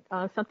 doesn't it?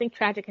 Something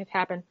tragic has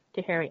happened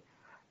to Harry.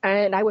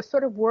 And I was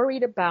sort of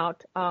worried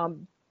about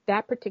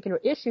that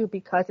particular issue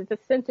because it's a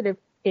sensitive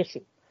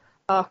issue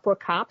for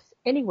cops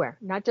anywhere,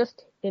 not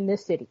just in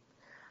this city.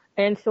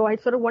 And so I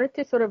sort of wanted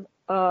to sort of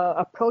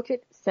approach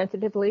it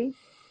sensitively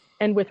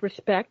and with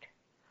respect.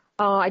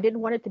 I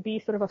didn't want it to be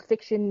sort of a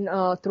fiction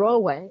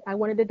throwaway. I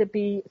wanted it to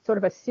be sort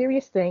of a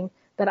serious thing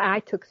that I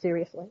took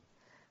seriously.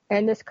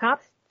 And this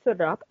cop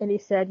stood up and he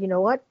said, "You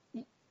know what?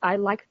 I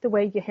liked the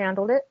way you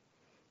handled it.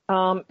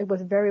 It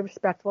was very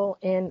respectful,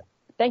 and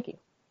thank you."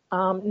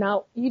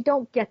 Now, you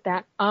don't get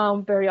that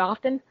very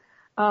often.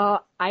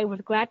 I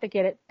was glad to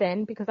get it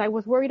then because I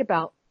was worried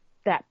about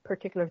that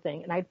particular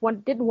thing, and I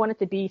didn't want it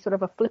to be sort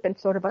of a flippant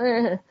sort of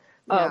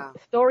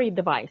story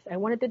device. I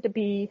wanted it to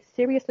be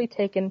seriously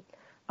taken,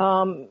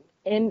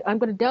 and I'm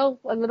going to delve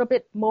a little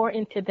bit more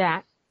into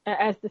that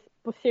as this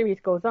series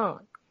goes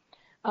on.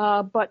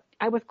 But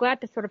I was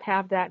glad to sort of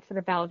have that sort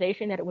of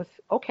validation that it was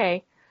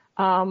okay.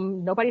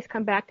 Nobody's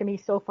come back to me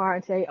so far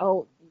and say,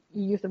 oh,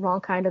 you used the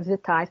wrong kind of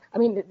zip ties. I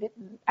mean,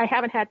 I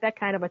haven't had that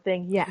kind of a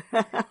thing yet.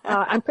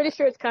 I'm pretty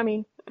sure it's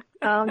coming.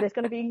 There's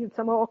going to be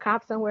some old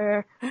cop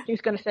somewhere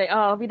who's going to say,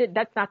 oh,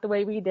 that's not the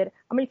way we did it.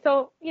 I mean,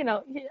 so, you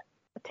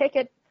take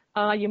it,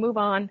 you move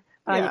on,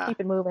 you keep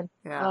it moving.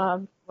 Yeah.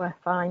 Well,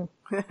 fine.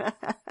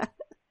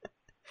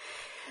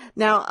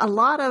 Now, a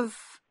lot of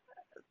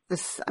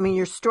this, I mean,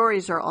 your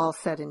stories are all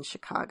set in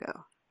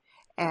Chicago,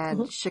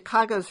 and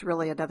Chicago's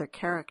really another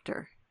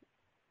character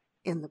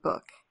in the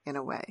book, in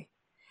a way.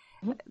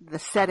 The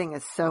setting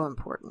is so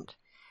important.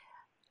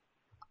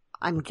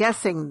 I'm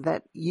guessing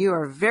that you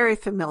are very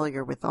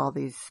familiar with all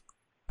these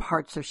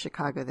parts of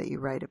Chicago that you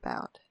write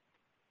about.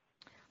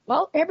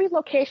 Well, every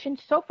location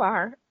so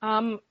far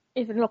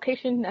is a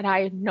location that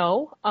I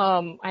know.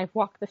 I've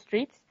walked the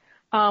streets.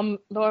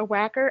 Lower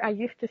Wacker, I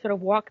used to sort of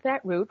walk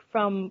that route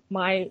from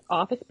my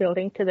office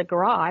building to the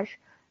garage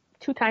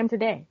 2 times a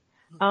day.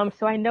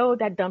 So I know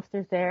that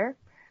dumpster's there.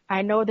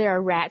 I know there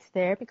are rats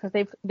there because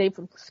they've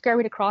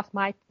scurried across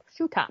my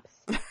shoe tops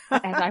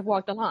as I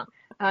walked along.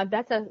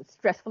 That's a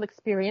stressful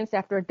experience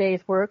after a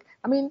day's work.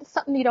 I mean, it's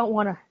something you don't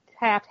want to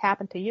have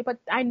happen to you, but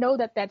I know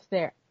that that's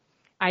there.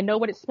 I know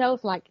what it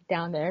smells like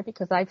down there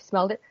because I've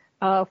smelled it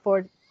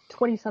for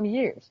 20-some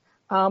years.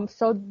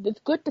 So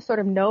it's good to sort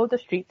of know the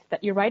streets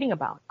that you're writing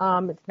about.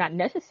 It's not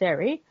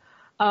necessary,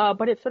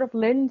 but it sort of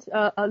lends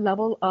a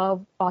level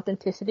of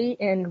authenticity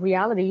and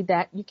reality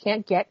that you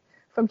can't get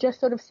from just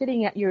sort of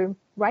sitting at your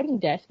writing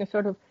desk and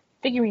sort of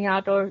figuring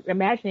out or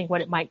imagining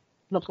what it might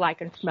look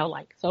like and smell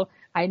like. So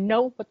I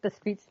know what the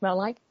streets smell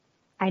like.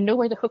 I know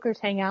where the hookers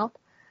hang out.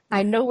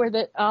 I know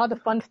where all the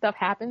fun stuff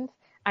happens.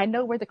 I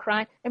know where the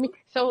crime,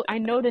 so I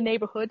know the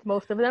neighborhoods,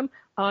 most of them,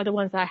 the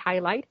ones I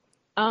highlight.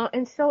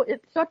 And so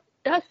it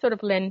does sort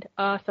of lend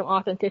some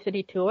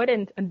authenticity to it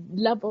and a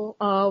level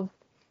of,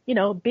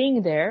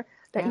 being there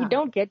that you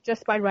don't get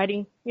just by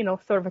writing,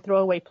 sort of a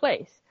throwaway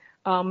place.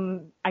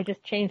 I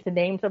just changed the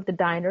names of the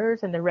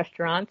diners and the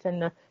restaurants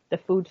and the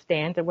food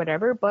stands or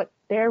whatever, but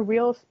they're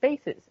real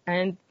spaces,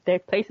 and they're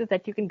places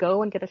that you can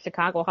go and get a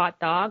Chicago hot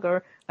dog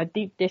or a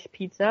deep dish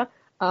pizza.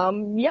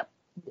 Yep,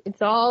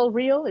 it's all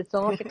real, it's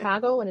all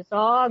Chicago, and it's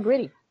all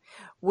gritty.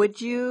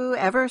 Would you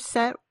ever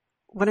set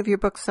one of your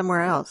books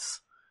somewhere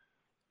else?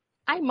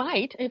 I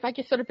might, if I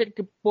get sort of get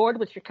bored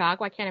with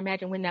Chicago. I can't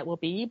imagine when that will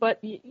be, but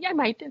yeah, I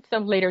might at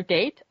some later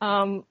date.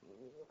 I'm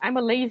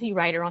a lazy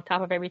writer on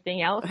top of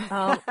everything else.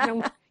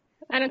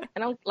 I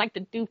don't like to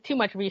do too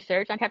much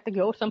research. I'd have to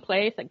go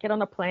someplace, I'd get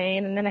on a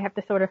plane, and then I have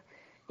to sort of,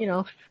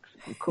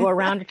 go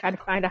around to try to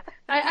find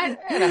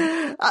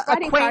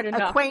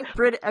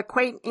a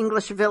quaint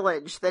English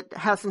village that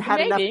hasn't had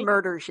enough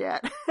murders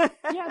yet.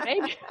 Yeah,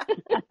 maybe.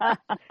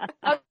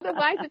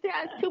 Otherwise,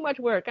 it's too much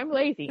work. I'm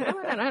lazy. I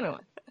don't know.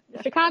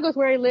 Chicago's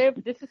where I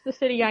live. This is the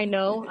city I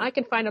know. I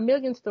can find a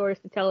million stories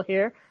to tell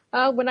here.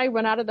 When I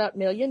run out of that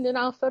million, then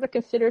I'll sort of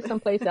consider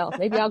someplace else.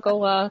 Maybe I'll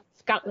go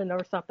Scotland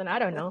or something. I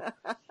don't know.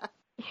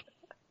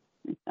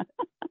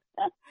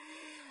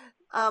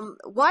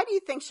 Why do you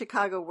think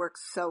Chicago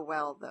works so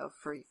well, though,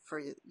 for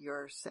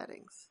your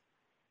settings?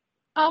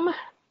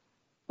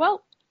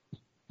 Well,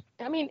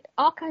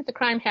 all kinds of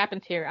crime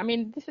happens here.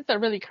 This is a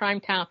really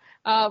crime town.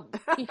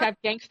 We've had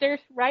gangsters,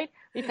 right?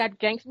 We've had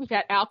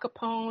Al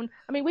Capone.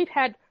 We've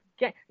had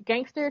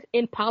gangsters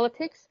in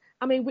politics.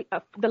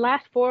 The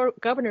last 4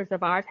 governors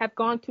of ours have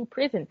gone to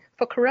prison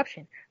for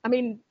corruption.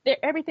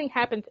 Everything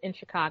happens in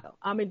Chicago.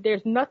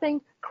 There's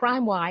nothing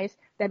crime-wise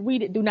that we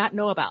do not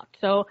know about.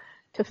 So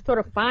to sort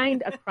of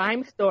find a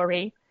crime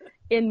story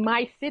in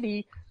my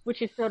city,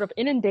 which is sort of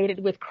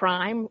inundated with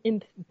crime,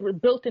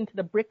 built into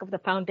the brick of the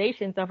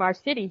foundations of our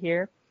city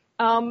here,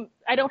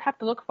 I don't have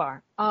to look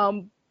far.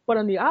 But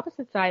on the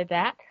opposite side of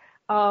that,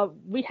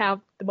 we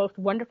have the most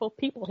wonderful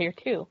people here,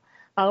 too.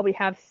 We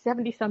have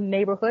 70-some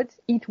neighborhoods.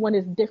 Each one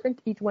is different.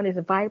 Each one is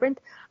vibrant.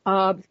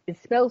 It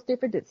smells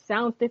different. It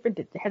sounds different.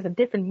 It has a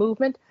different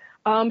movement.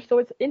 So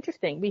it's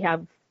interesting. We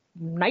have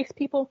nice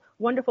people,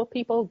 wonderful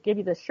people, give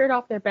you the shirt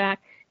off their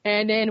back.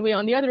 And then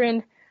on the other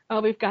end,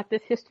 we've got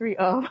this history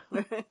of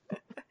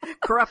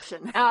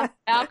corruption. Al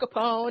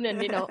Capone and,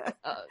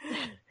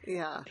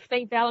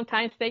 St.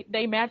 Valentine's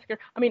Day Massacre.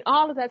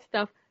 All of that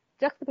stuff,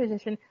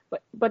 juxtaposition,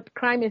 but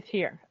crime is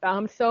here.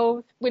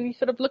 So when you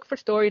sort of look for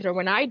stories, or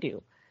when I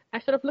do, I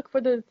sort of look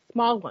for the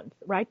small ones,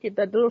 right?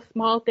 The little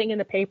small thing in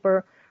the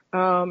paper,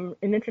 an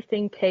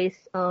interesting case,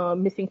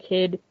 missing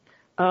kid,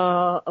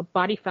 a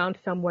body found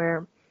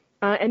somewhere.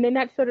 And then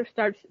that sort of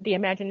starts the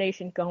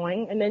imagination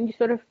going. And then you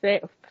sort of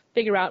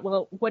figure out,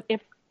 well, what if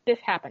this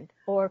happened?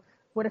 Or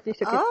what if this...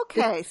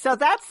 Okay, so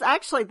that's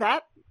actually,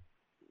 that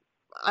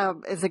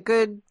is a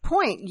good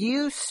point.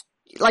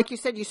 Like you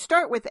said, you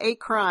start with a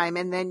crime,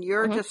 and then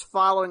you're just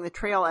following the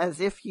trail as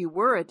if you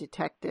were a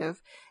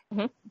detective.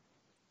 Mm-hmm.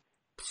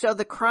 So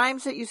the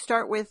crimes that you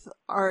start with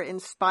are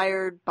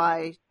inspired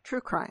by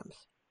true crimes.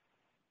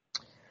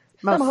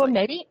 Mostly. Some of them,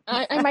 maybe.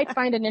 I might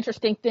find an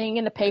interesting thing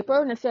in the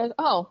paper, and it says,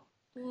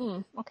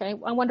 okay,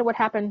 I wonder what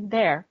happened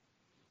there.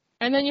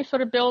 And then you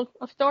sort of build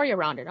a story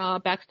around it,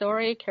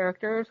 backstory,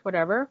 characters,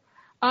 whatever.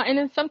 And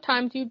then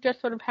sometimes you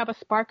just sort of have a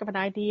spark of an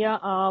idea,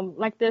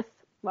 like this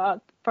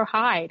for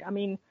Hyde. I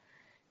mean,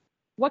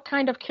 what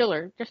kind of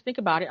killer? Just think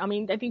about it. I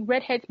mean, I think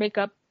redheads make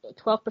up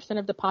 12%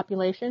 of the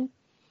population.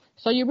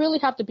 So you really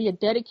have to be a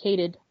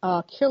dedicated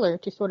killer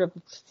to sort of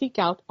seek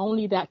out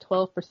only that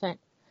 12%.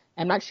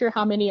 I'm not sure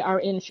how many are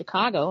in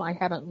Chicago. I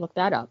haven't looked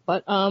that up.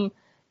 But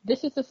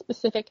this is a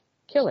specific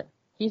killer.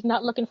 He's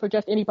not looking for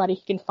just anybody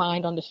he can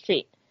find on the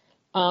street.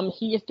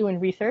 He is doing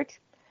research,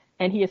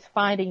 and he is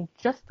finding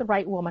just the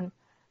right woman,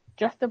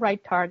 just the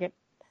right target.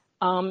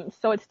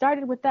 So it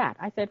started with that.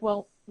 I said,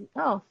 well,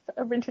 an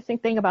interesting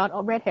thing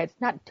about redheads,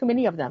 not too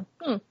many of them.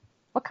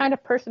 What kind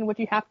of person would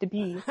you have to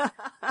be,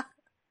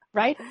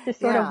 right, to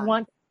sort of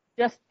want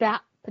just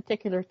that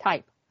particular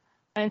type?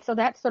 And so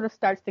that sort of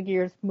starts the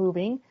gears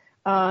moving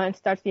and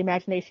starts the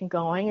imagination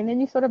going. And then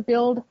you sort of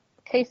build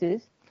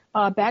cases,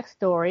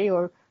 backstory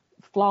or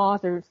flaws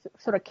or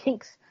sort of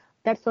kinks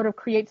that sort of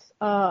creates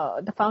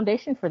the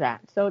foundation for that.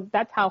 So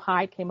that's how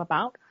Hyde came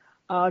about.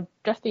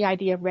 Just the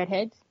idea of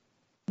redheads,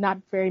 not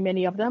very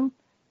many of them.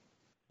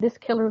 This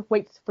killer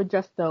waits for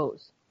just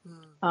those.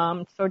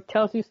 So it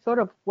tells you sort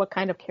of what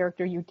kind of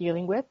character you're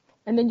dealing with,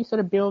 and then you sort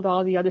of build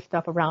all the other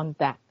stuff around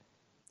that.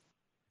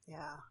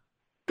 Yeah.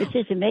 It's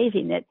just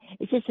amazing that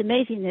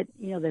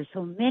there's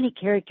so many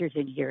characters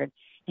in here,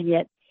 and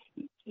yet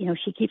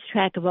she keeps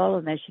track of all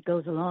of them as she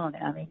goes along.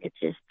 I mean, it's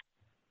just,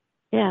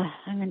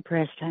 I'm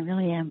impressed. I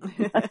really am.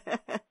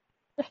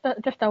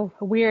 Just a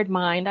weird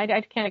mind.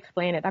 I can't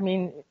explain it. I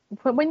mean,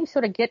 when you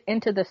sort of get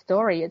into the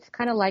story, it's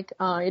kind of like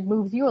it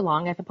moves you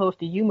along as opposed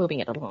to you moving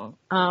it along.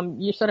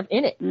 You're sort of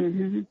in it.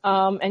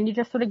 Mm-hmm. And you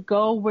just sort of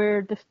go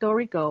where the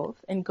story goes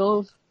and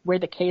goes where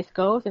the case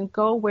goes and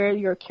go where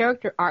your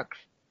character arcs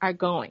are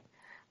going.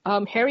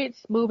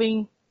 Harriet's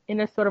moving in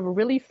a sort of a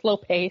really slow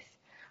pace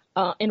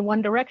in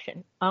one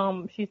direction.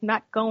 She's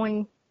not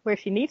going where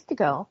she needs to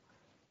go.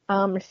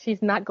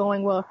 She's not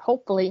going where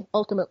hopefully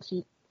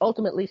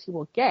ultimately she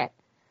will get.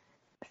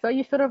 So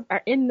you sort of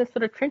are in the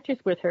sort of trenches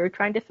with her,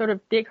 trying to sort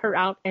of dig her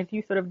out as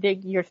you sort of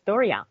dig your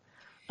story out,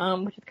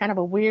 which is kind of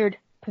a weird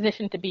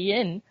position to be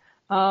in,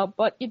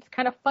 but it's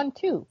kind of fun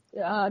too.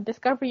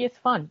 Discovery is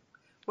fun.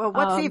 Well,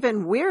 what's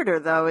even weirder,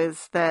 though,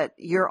 is that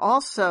you're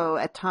also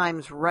at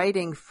times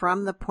writing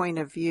from the point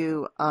of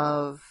view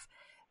of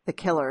the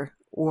killer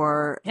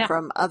or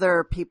from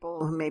other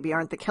people who maybe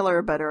aren't the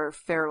killer but are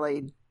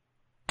fairly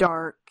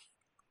dark,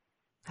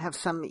 have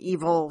some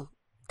evil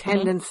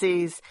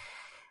tendencies. Mm-hmm.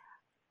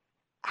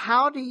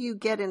 How do you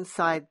get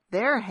inside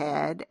their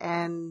head,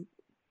 and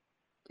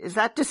is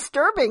that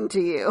disturbing to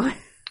you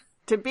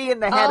to be in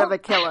the head of a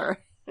killer?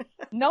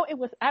 No, it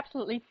was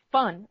absolutely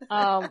fun.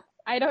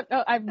 I don't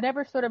know. I've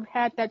never sort of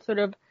had that sort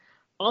of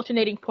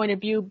alternating point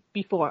of view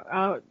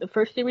before. The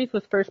first series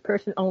was first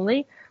person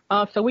only.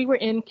 So we were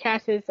in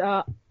Cass's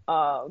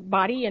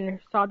body and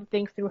saw the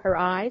things through her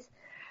eyes.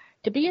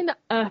 To be in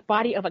the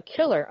body of a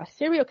killer, a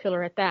serial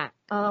killer at that,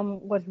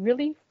 was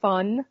really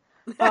fun.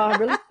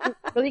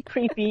 Really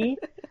creepy.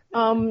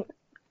 But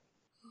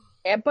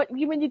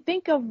when you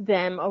think of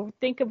them or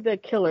think of the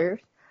killers,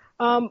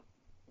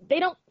 they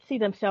don't see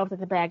themselves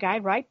as a bad guy,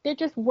 right? They're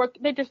just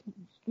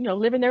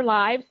living their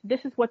lives.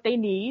 This is what they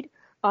need.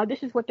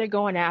 This is what they're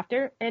going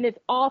after, and it's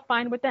all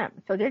fine with them.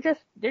 So they're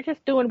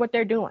just doing what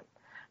they're doing.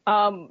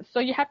 So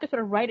you have to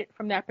sort of write it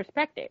from that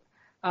perspective.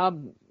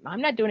 I'm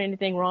not doing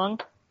anything wrong.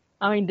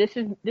 I mean, this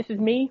is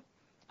me.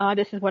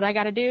 This is what I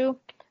got to do,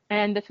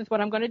 and this is what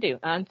I'm going to do.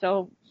 And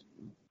so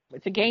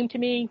it's a game to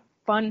me,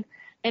 fun.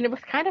 And it was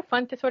kind of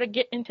fun to sort of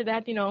get into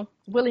that,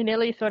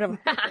 willy-nilly sort of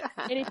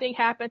anything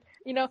happens.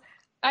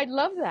 I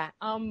love that.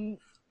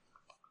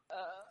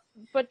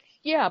 But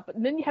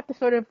then you have to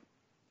sort of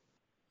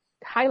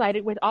highlight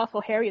it with also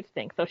Harriet's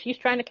thing. So she's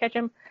trying to catch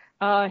him.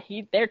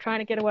 They're trying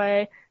to get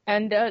away.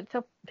 And it's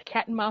a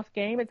cat and mouse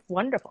game. It's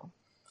wonderful.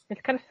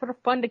 It's kind of sort of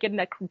fun to get in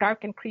that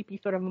dark and creepy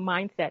sort of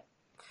mindset.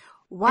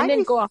 And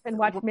then go off and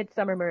watch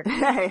Midsummer Murder.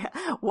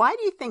 Why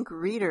do you think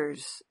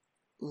readers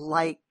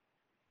like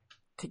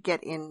to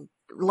get in,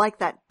 like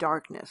that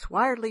darkness?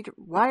 Why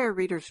are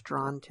readers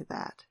drawn to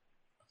that?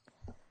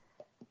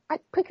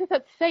 Because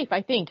that's safe,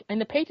 I think. In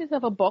the pages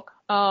of a book,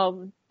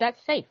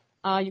 that's safe.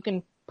 You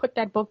can put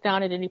that book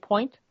down at any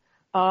point.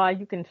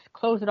 You can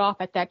close it off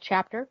at that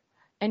chapter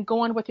and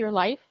go on with your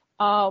life.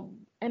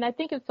 And I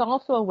think it's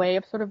also a way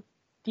of sort of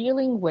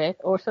dealing with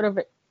or sort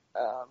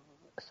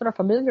of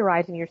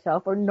familiarizing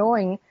yourself or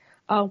knowing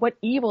what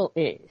evil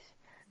is.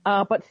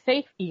 But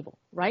safe evil,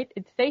 right?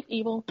 It's safe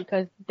evil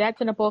because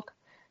that's in a book.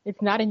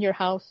 It's not in your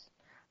house.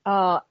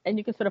 And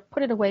you can sort of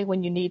put it away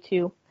when you need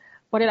to.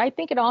 But I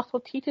think it also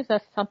teaches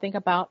us something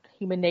about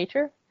human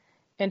nature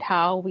and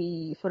how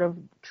we sort of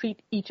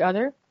treat each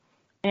other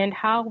and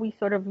how we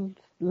sort of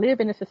live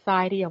in a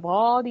society of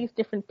all these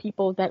different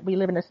people that we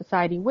live in a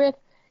society with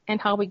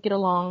and how we get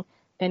along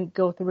and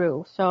go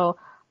through. So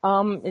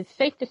it's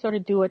safe to sort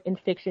of do it in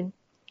fiction.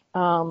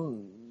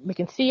 We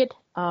can see it,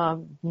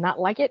 not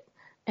like it,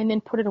 and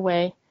then put it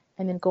away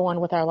and then go on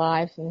with our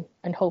lives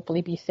and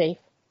hopefully be safe.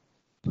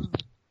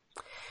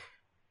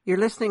 You're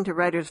listening to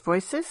Writer's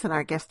Voices, and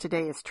our guest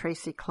today is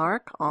Tracy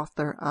Clark,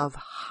 author of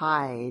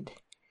Hide.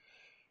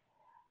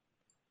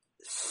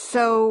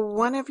 So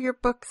one of your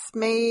books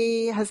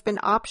has been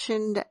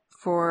optioned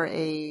for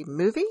a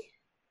movie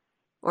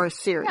or a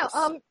series?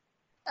 Yeah,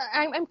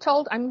 I'm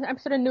told, I'm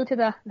sort of new to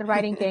the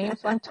writing game,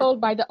 so I'm told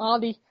by all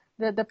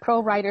the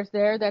pro writers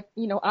there that,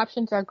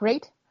 options are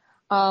great,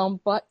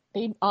 but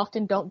they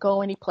often don't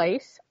go any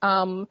place.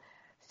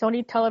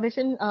 Sony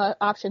Television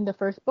optioned the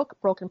first book,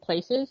 Broken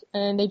Places,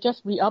 and they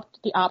just re-upped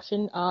the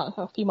option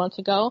a few months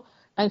ago,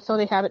 and so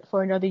they have it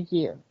for another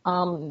year.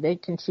 They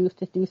can choose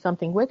to do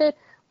something with it,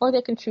 or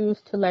they can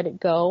choose to let it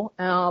go,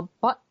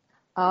 but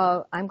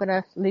I'm going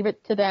to leave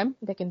it to them.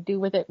 They can do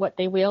with it what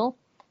they will,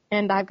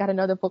 and I've got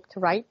another book to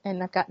write,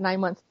 and I've got 9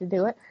 months to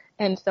do it,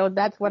 and so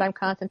that's what I'm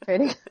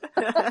concentrating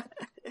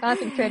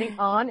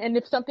on, and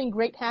if something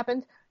great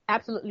happens,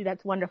 absolutely,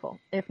 that's wonderful.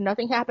 If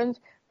nothing happens,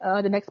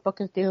 the next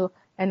book is due,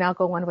 and I'll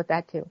go on with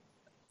that too.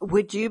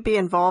 Would you be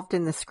involved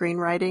in the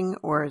screenwriting,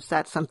 or is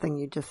that something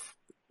you just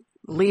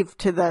leave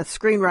to the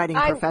screenwriting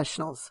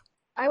professionals?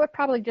 I would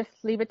probably just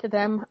leave it to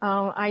them.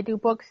 I do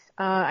books.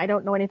 I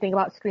don't know anything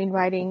about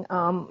screenwriting.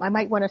 I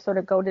might want to sort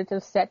of go to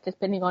the set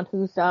depending on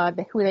who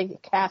they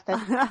cast as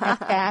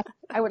cast.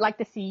 I would like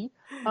to see.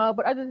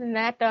 But other than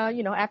that,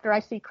 after I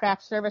see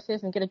craft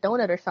services and get a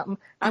donut or something,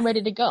 I'm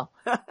ready to go.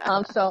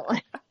 So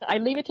I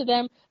leave it to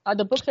them.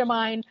 The books are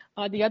mine.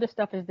 The other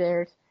stuff is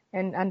theirs.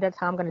 And that's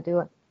how I'm going to do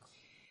it.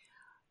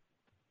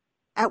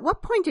 At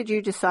what point did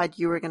you decide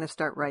you were going to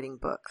start writing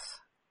books?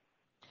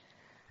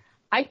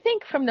 I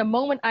think from the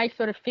moment I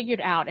sort of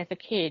figured out as a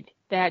kid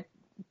that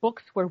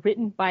books were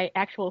written by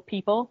actual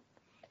people,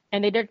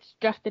 and they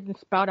just didn't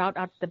sprout out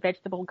the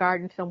vegetable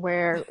garden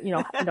somewhere,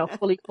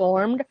 fully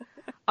formed.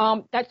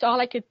 That's all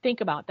I could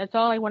think about. That's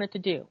all I wanted to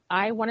do.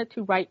 I wanted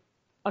to write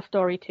a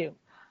story too.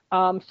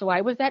 So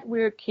I was that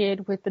weird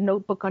kid with the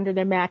notebook under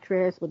their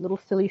mattress with little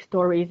silly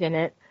stories in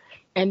it.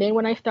 And then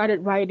when I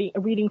started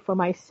reading for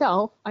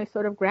myself, I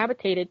sort of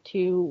gravitated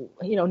to,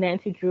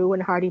 Nancy Drew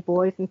and Hardy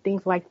Boys and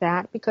things like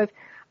that, because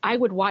I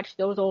would watch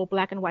those old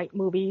black and white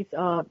movies,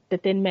 The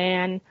Thin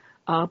Man,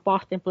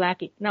 Boston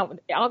Blackie. Now,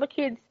 all the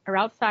kids are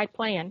outside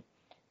playing.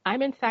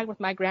 I'm inside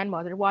with my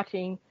grandmother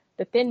watching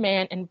The Thin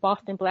Man and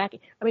Boston Blackie.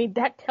 I mean,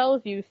 that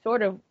tells you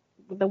sort of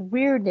the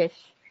weirdness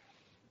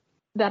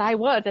that I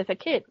was as a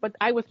kid. But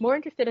I was more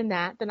interested in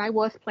that than I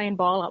was playing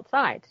ball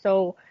outside.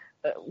 So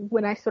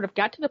when I sort of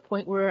got to the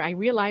point where I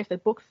realized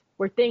that books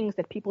were things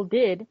that people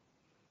did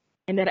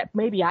and that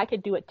maybe I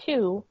could do it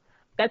too,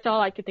 that's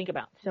all I could think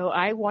about. So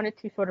I wanted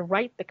to sort of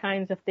write the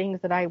kinds of things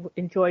that I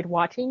enjoyed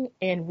watching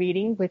and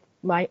reading with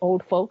my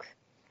old folks.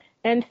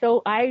 And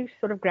so I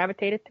sort of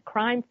gravitated to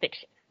crime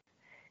fiction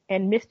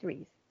and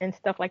mysteries and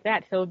stuff like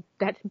that. So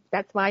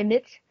that's my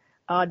niche.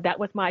 That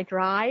was my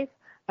drive.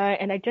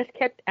 And I just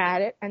kept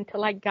at it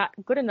until I got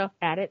good enough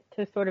at it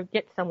to sort of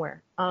get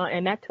somewhere.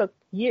 And that took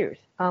years.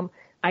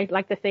 I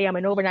like to say I'm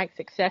an overnight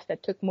success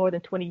that took more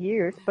than 20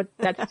 years, but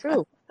that's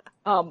true.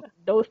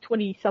 Those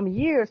 20-some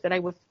years that I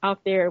was out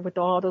there with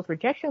all those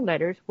rejection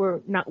letters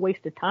were not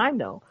wasted time,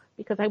 though,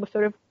 because I was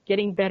sort of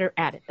getting better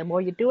at it. The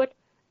more you do it,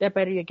 the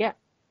better you get.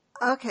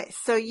 Okay,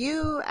 so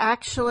you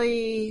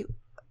actually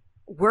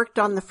worked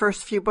on the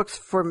first few books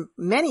for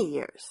many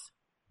years.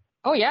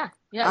 Oh, yeah.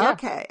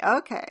 Okay.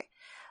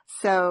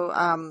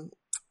 So,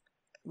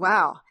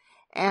 wow.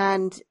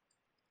 And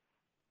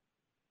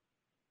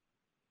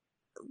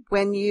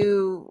when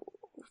you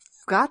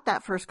got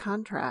that first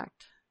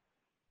contract,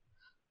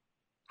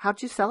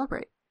 how'd you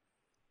celebrate?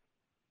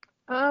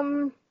 I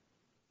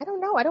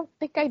don't know. I don't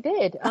think I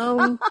did.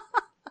 I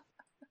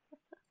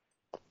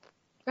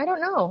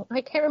don't know.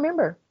 I can't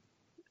remember.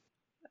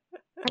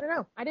 I don't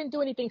know. I didn't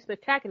do anything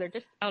spectacular.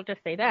 I'll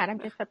just say that. I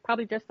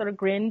probably just sort of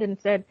grinned and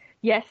said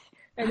yes,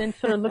 and then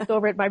sort of looked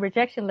over at my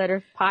rejection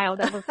letters pile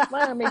that was,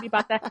 well, maybe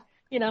about that.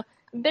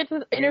 There's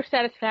this inner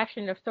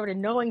satisfaction of sort of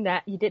knowing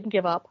that you didn't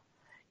give up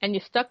and you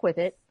stuck with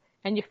it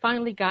and you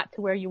finally got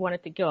to where you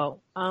wanted to go.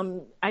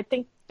 I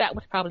think that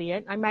was probably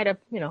it. I might have,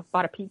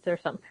 bought a pizza or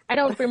something. I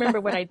don't remember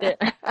what I did.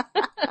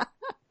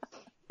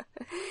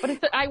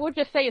 But I would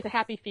just say it's a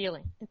happy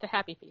feeling. It's a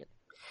happy feeling.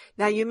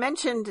 Now, you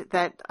mentioned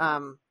that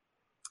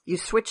you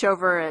switch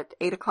over at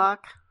 8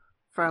 o'clock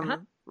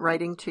from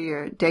writing to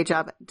your day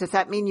job. Does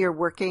that mean you're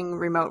working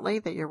remotely,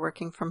 that you're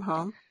working from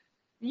home?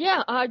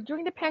 Yeah,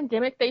 during the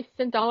pandemic, they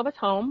sent all of us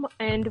home,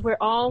 and we're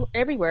all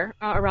everywhere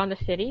around the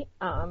city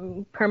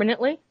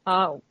permanently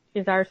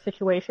is our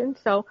situation.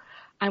 So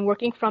I'm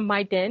working from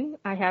my den.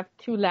 I have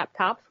 2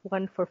 laptops,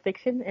 one for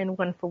fiction and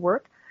one for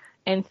work.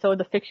 And so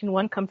the fiction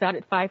one comes out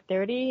at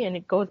 5:30 and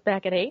it goes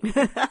back at 8.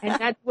 And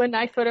that's when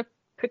I sort of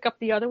pick up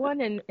the other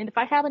one. And if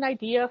I have an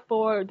idea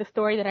for the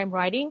story that I'm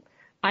writing,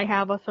 I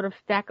have a sort of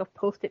stack of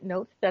Post-it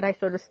notes that I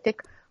sort of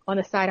stick on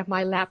the side of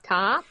my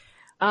laptop.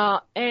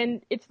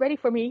 And it's ready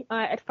for me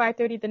at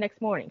 5:30 the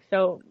next morning.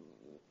 So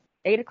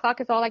 8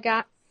 o'clock is all I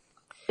got.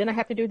 Then I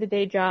have to do the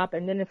day job.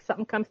 And then if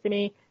something comes to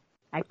me,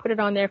 I put it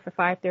on there for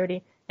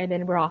 5:30 and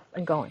then we're off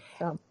and going.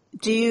 So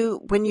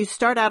when you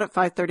start out at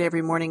 5:30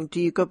 every morning,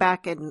 do you go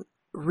back and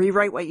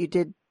rewrite what you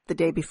did the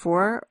day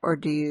before, or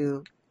do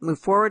you move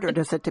forward, or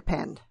does it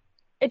depend?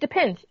 It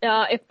depends.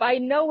 If I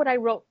know what I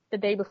wrote the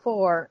day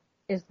before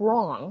is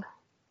wrong,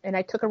 and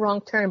I took a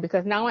wrong turn,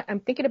 because now I'm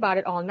thinking about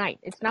it all night.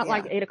 It's not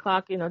like 8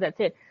 o'clock, that's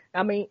it.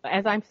 I mean,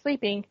 as I'm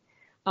sleeping,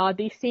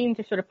 these scenes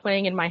are sort of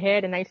playing in my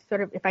head, and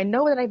if I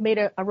know that I've made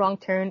a wrong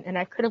turn and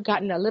I could have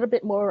gotten a little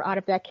bit more out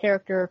of that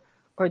character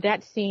or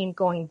that scene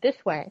going this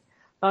way,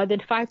 then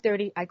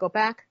 5:30 I go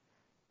back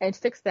and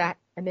fix that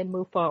and then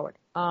move forward.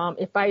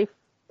 If I'm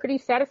pretty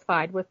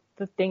satisfied with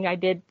the thing I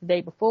did the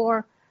day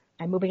before,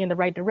 I'm moving in the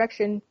right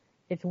direction,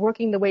 it's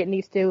working the way it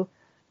needs to,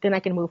 then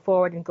I can move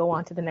forward and go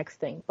on to the next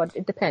thing. But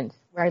it depends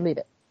where I leave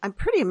it. I'm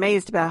pretty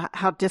amazed about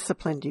how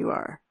disciplined you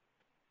are.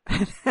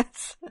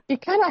 You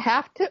kind of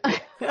have to.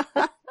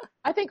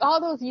 I think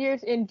all those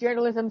years in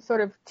journalism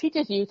sort of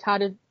teaches you how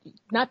to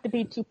not to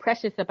be too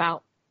precious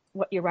about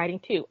what you're writing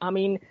too. I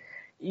mean,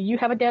 you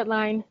have a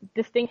deadline.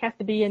 This thing has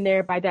to be in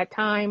there by that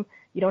time.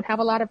 You don't have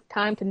a lot of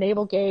time to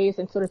navel gaze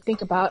and sort of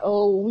think about,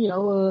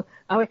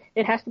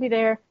 it has to be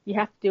there. You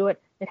have to do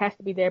it. It has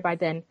to be there by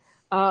then.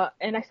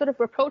 And I sort of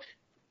approach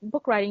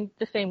book writing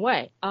the same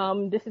way.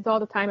 This is all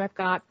the time I've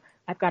got.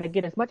 I've got to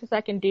get as much as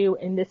I can do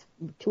in this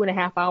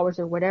 2.5 hours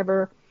or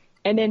whatever,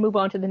 and then move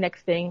on to the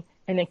next thing,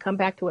 and then come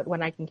back to it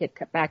when I can get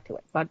back to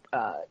it. But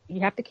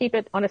you have to keep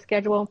it on a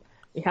schedule.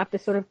 You have to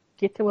sort of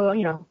get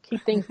to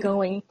keep things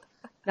going.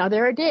 Now,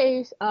 there are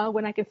days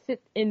when I can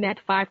sit in that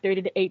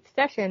 5:30 to 8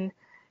 session,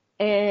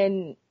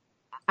 and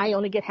I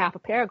only get half a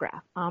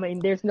paragraph. I mean,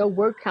 there's no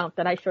word count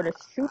that I sort of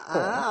shoot for.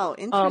 Oh,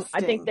 interesting.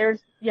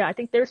 I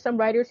think there's some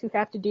writers who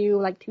have to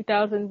do like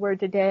 2,000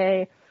 words a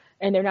day,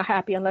 and they're not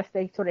happy unless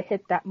they sort of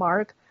hit that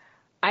mark.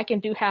 I can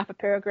do half a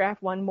paragraph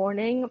one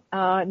morning,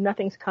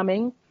 nothing's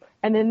coming.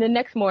 And then the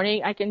next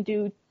morning I can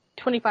do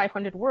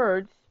 2,500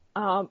 words.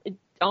 It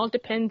all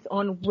depends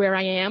on where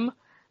I am,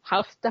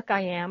 how stuck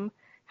I am,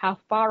 how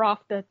far off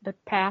the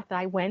path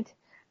I went,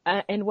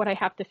 and what I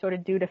have to sort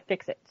of do to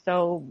fix it.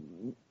 So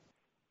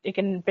it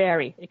can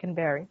vary.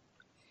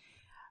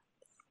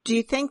 Do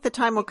you think the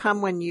time will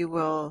come when you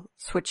will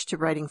switch to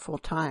writing full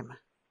time?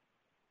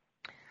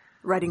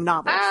 Writing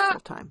novels full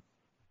time?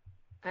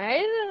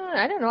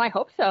 I don't know. I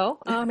hope so.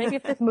 Maybe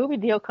if this movie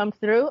deal comes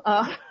through.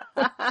 But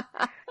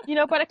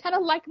I kind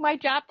of like my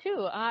job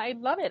too. I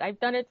love it. I've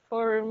done it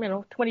for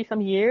 20 some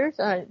years.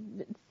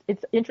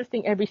 It's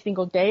interesting every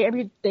single day.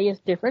 Every day is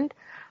different.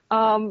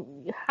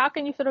 How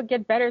can you sort of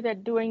get better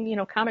at doing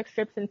comic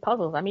strips and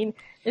puzzles? I mean,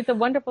 it's a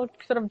wonderful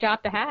sort of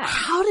job to have.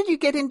 How did you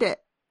get into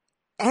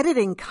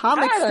editing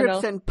comic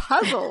strips and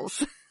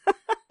puzzles?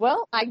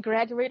 Well, I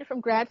graduated from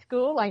grad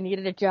school. I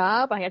needed a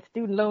job. I had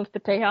student loans to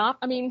pay off.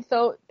 I mean,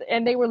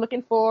 and they were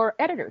looking for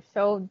editors.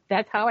 So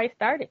that's how I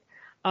started.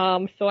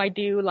 So I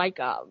do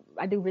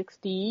I do Rick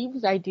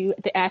Steves. I do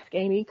the Ask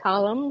Amy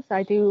columns.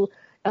 I do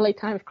LA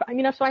Times.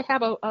 So I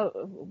have a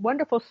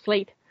wonderful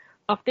slate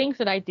of things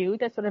that I do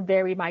that sort of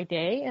vary my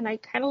day. And I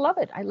kind of love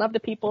it. I love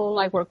the people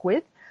I work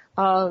with.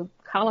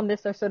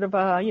 Columnists are sort of,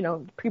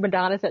 prima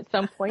donnas at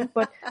some point,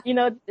 but,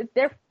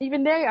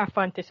 they are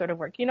fun to sort of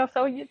work,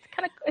 so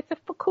it's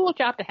a cool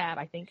job to have,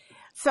 I think.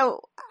 So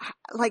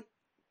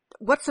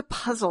what's a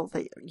puzzle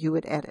that you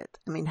would edit?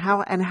 I mean,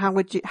 how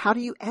do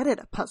you edit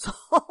a puzzle?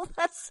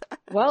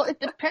 Well, it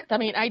depends. I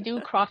mean, I do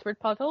crossword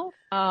puzzles.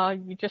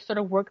 You just sort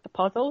of work the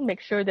puzzle,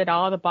 make sure that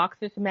all the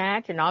boxes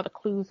match and all the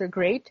clues are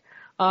great.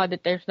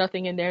 That there's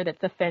nothing in there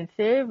that's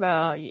offensive.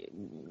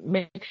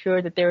 Make sure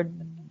that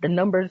the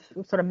numbers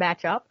sort of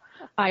match up.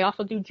 I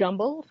also do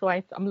jumble, so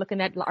I'm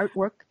looking at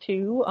artwork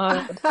too,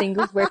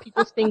 fingers, where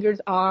people's fingers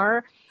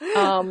are,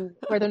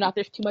 whether or not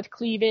there's too much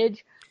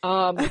cleavage,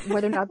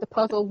 whether or not the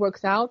puzzle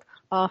works out,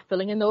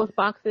 filling in those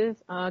boxes,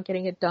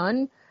 getting it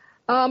done.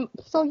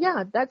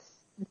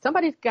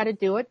 Somebody's got to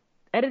do it.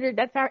 Editor,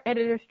 that's our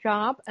editor's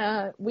job.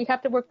 We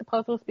have to work the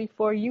puzzles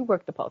before you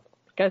work the puzzles,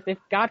 because if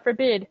God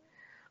forbid,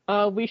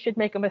 we should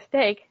make a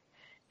mistake,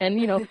 and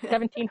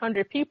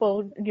 1,700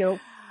 people, email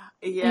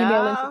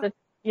into the,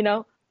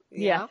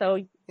 so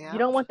you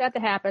don't want that to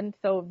happen.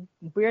 So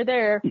we're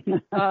there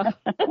to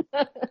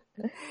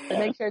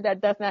make sure that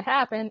does not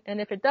happen.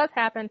 And if it does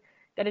happen,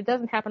 that it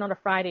doesn't happen on a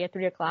Friday at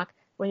 3 o'clock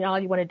when all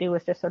you want to do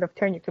is just sort of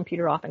turn your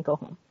computer off and go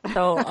home.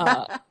 So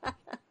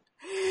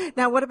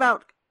now, what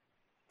about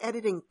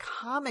editing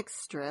comic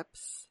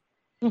strips?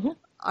 Mm-hmm.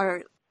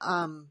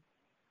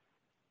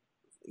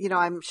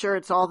 I'm sure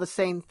it's all the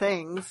same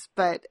things,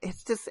 but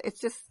it's just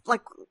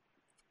like,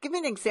 give me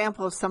an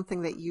example of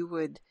something that you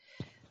would.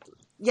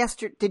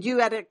 Did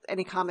you edit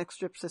any comic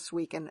strips this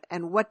week?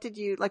 And what did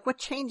you, what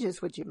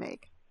changes would you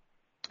make?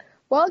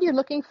 Well, you're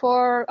looking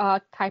for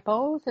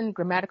typos and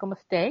grammatical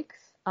mistakes.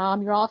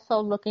 You're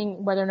also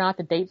looking whether or not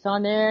the date's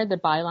on there, the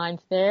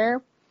byline's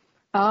there.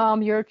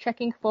 You're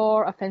checking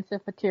for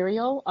offensive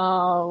material,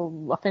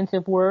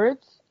 offensive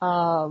words,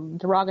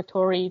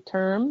 derogatory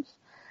terms.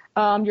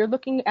 You're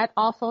looking at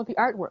also the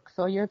artwork.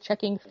 So you're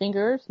checking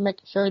fingers,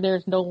 making sure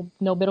there's no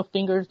middle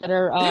fingers that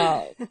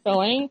are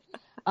showing.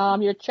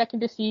 You're checking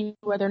to see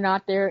whether or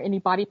not there are any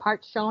body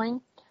parts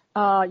showing.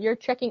 You're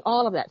checking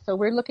all of that. So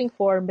we're looking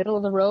for middle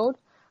of the road.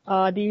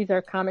 These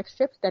are comic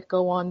strips that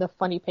go on the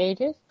funny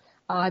pages.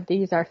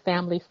 These are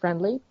family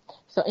friendly.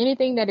 So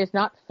anything that is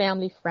not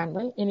family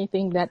friendly,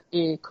 anything that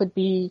could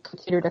be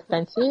considered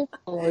offensive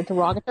or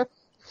derogatory.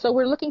 So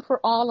we're looking for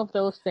all of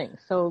those things.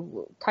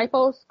 So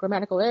typos,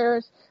 grammatical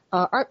errors,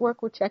 artwork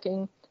we're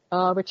checking.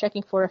 We're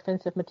checking for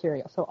offensive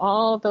material. So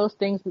all of those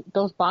things,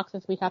 those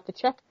boxes we have to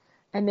check,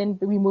 and then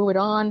we move it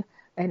on,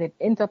 and it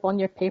ends up on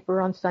your paper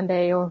on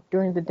Sunday or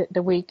during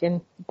the week, and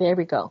there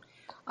we go.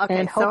 Okay,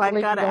 and so I've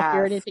hopefully got to you won't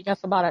hear ask. anything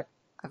else about it.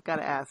 I've got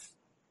to ask.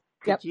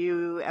 Yep. Did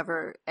you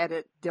ever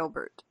edit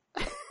Dilbert?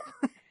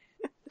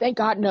 Thank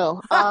God,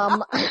 no.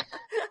 When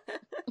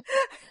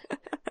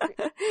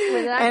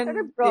I sort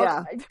of broke,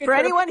 yeah. For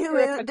anyone who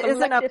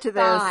isn't up to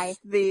this,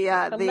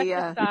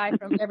 collective sigh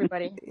from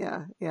everybody.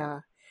 Yeah.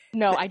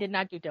 No, I did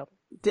not do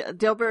Dilbert.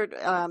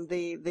 Dilbert,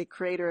 the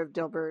creator of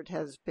Dilbert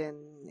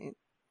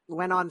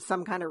went on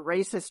some kind of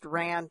racist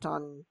rant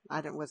on,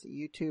 was it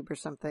YouTube or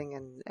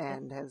something,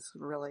 and has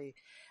really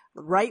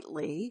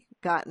rightly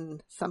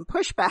gotten some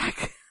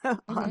pushback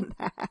on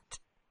that.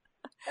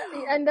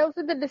 And those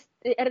are the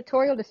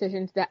editorial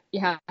decisions that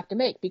you have to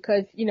make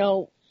because,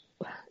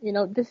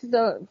 this is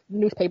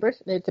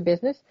newspapers. It's a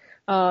business.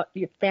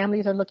 Your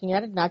families are looking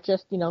at it, not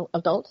just,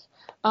 adults.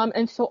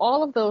 And so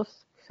all of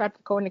those have to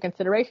go into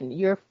consideration.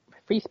 Your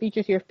free speech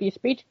is your free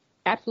speech.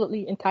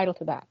 Absolutely entitled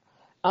to that.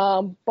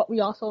 But we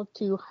also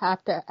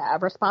have to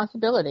have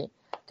responsibility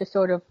to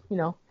sort of,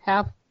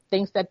 have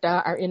things that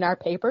are in our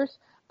papers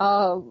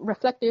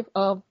reflective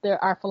of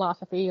our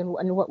philosophy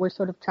and what we're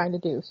sort of trying to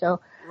do. So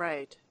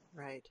right.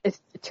 It's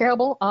a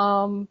terrible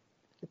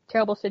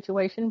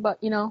situation, but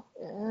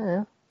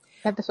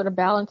have to sort of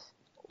balance.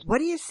 What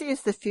do you see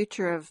as the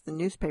future of the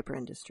newspaper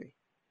industry?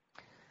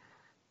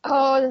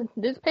 Oh,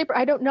 newspaper,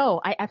 I don't know.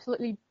 I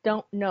absolutely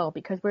don't know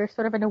because we're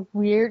sort of in a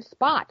weird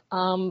spot.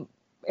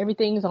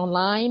 Everything's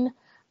online,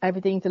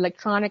 everything's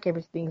electronic,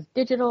 everything's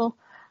digital,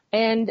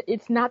 and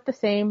it's not the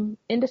same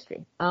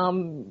industry.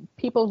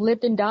 People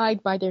lived and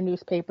died by their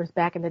newspapers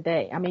back in the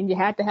day. I mean, you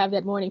had to have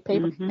that morning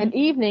paper, and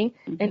evening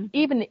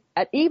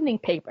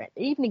paper,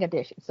 evening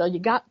edition. So you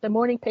got the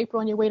morning paper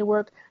on your way to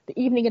work, the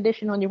evening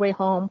edition on your way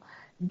home.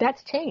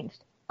 That's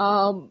changed.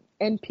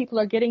 And people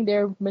are getting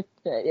their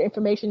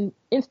information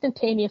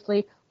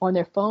instantaneously on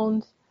their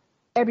phones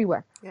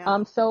everywhere.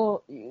 Yeah.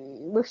 So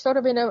we're sort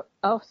of in a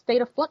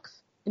state of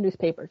flux in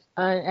newspapers.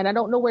 And I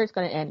don't know where it's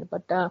going to end,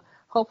 but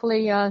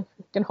hopefully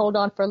can hold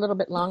on for a little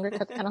bit longer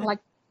because I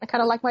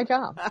kind of like my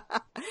job.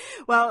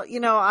 Well,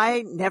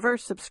 I never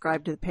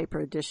subscribed to the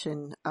paper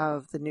edition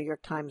of the New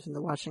York Times and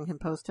the Washington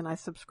Post, and I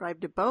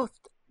subscribe to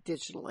both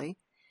digitally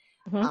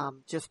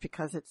just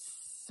because it's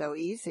so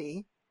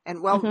easy.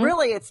 And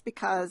really it's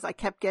because I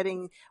kept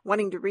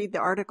wanting to read the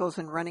articles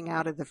and running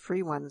out of the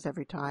free ones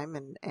every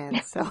time.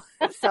 And so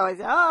I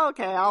said, oh,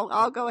 okay,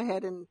 I'll go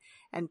ahead and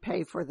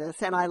pay for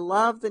this. And I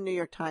love the New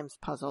York Times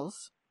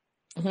puzzles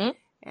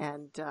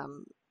and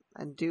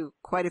do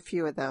quite a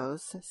few of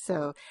those.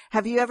 So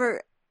have you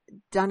ever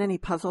done any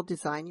puzzle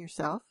design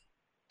yourself?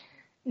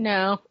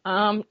 No.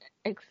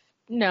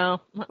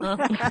 No.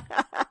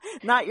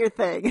 Not your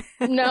thing.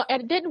 No,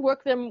 and it didn't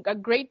work them a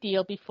great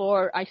deal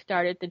before I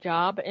started the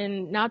job.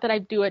 And now that I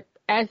do it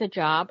as a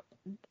job,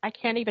 I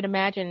can't even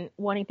imagine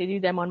wanting to do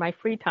them on my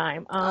free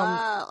time.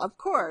 Of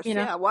course.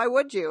 Yeah. Why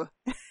would you?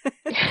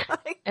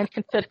 And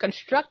to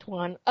construct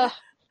one,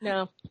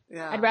 no.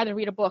 Yeah. I'd rather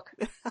read a book.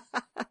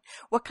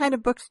 What kind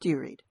of books do you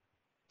read?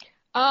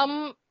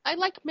 I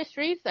like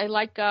mysteries. I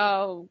like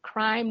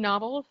crime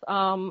novels.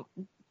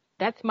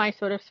 That's my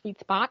sort of sweet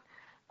spot.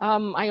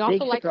 I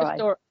also like I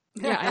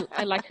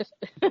like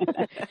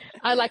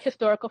I like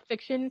historical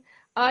fiction.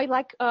 I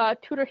like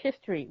Tudor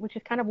history, which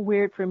is kind of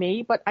weird for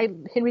me, but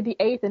Henry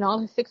VIII and all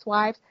his 6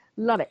 wives,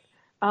 love it.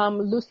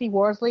 Lucy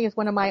Worsley is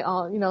one of my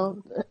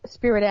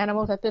spirit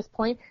animals at this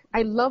point.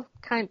 I love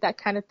that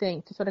kind of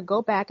thing, to sort of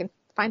go back and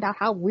find out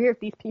how weird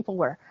these people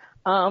were.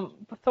 So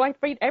I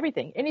read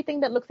everything.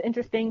 Anything that looks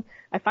interesting.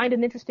 I find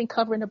an interesting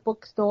cover in a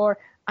bookstore,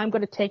 I'm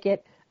going to take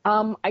it.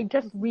 I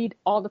just read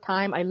all the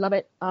time. I love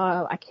it.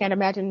 I can't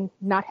imagine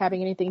not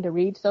having anything to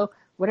read. So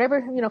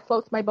whatever,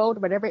 floats my boat,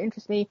 whatever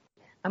interests me,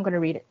 I'm going to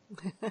read it.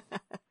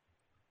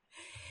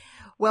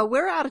 Well,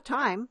 we're out of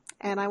time,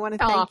 and I want to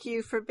thank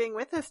you for being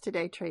with us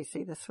today,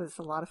 Tracy. This was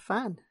a lot of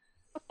fun.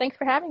 Thanks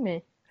for having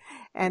me.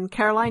 And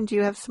Caroline, do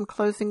you have some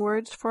closing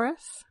words for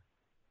us?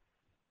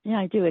 Yeah,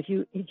 I do. If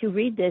you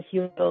read this,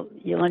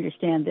 you'll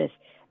understand this.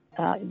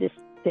 This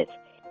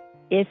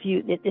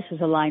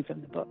is a line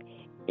from the book.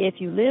 If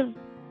you live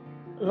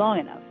long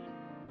enough,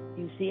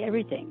 you see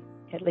everything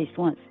at least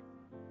once.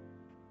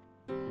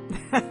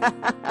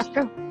 That's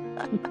true.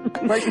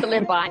 Words to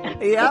live by.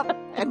 Yep,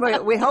 and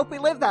we hope we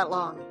live that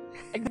long.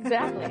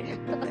 Exactly.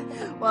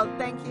 Well,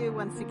 thank you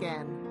once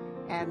again,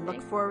 and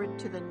look forward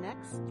to the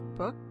next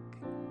book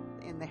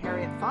in the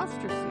Harriet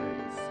Foster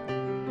series.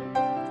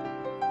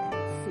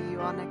 And see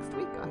you all next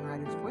week on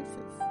Writers'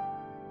 Voices.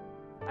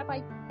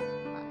 Bye-bye.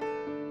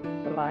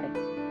 Bye.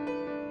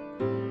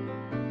 Bye-bye.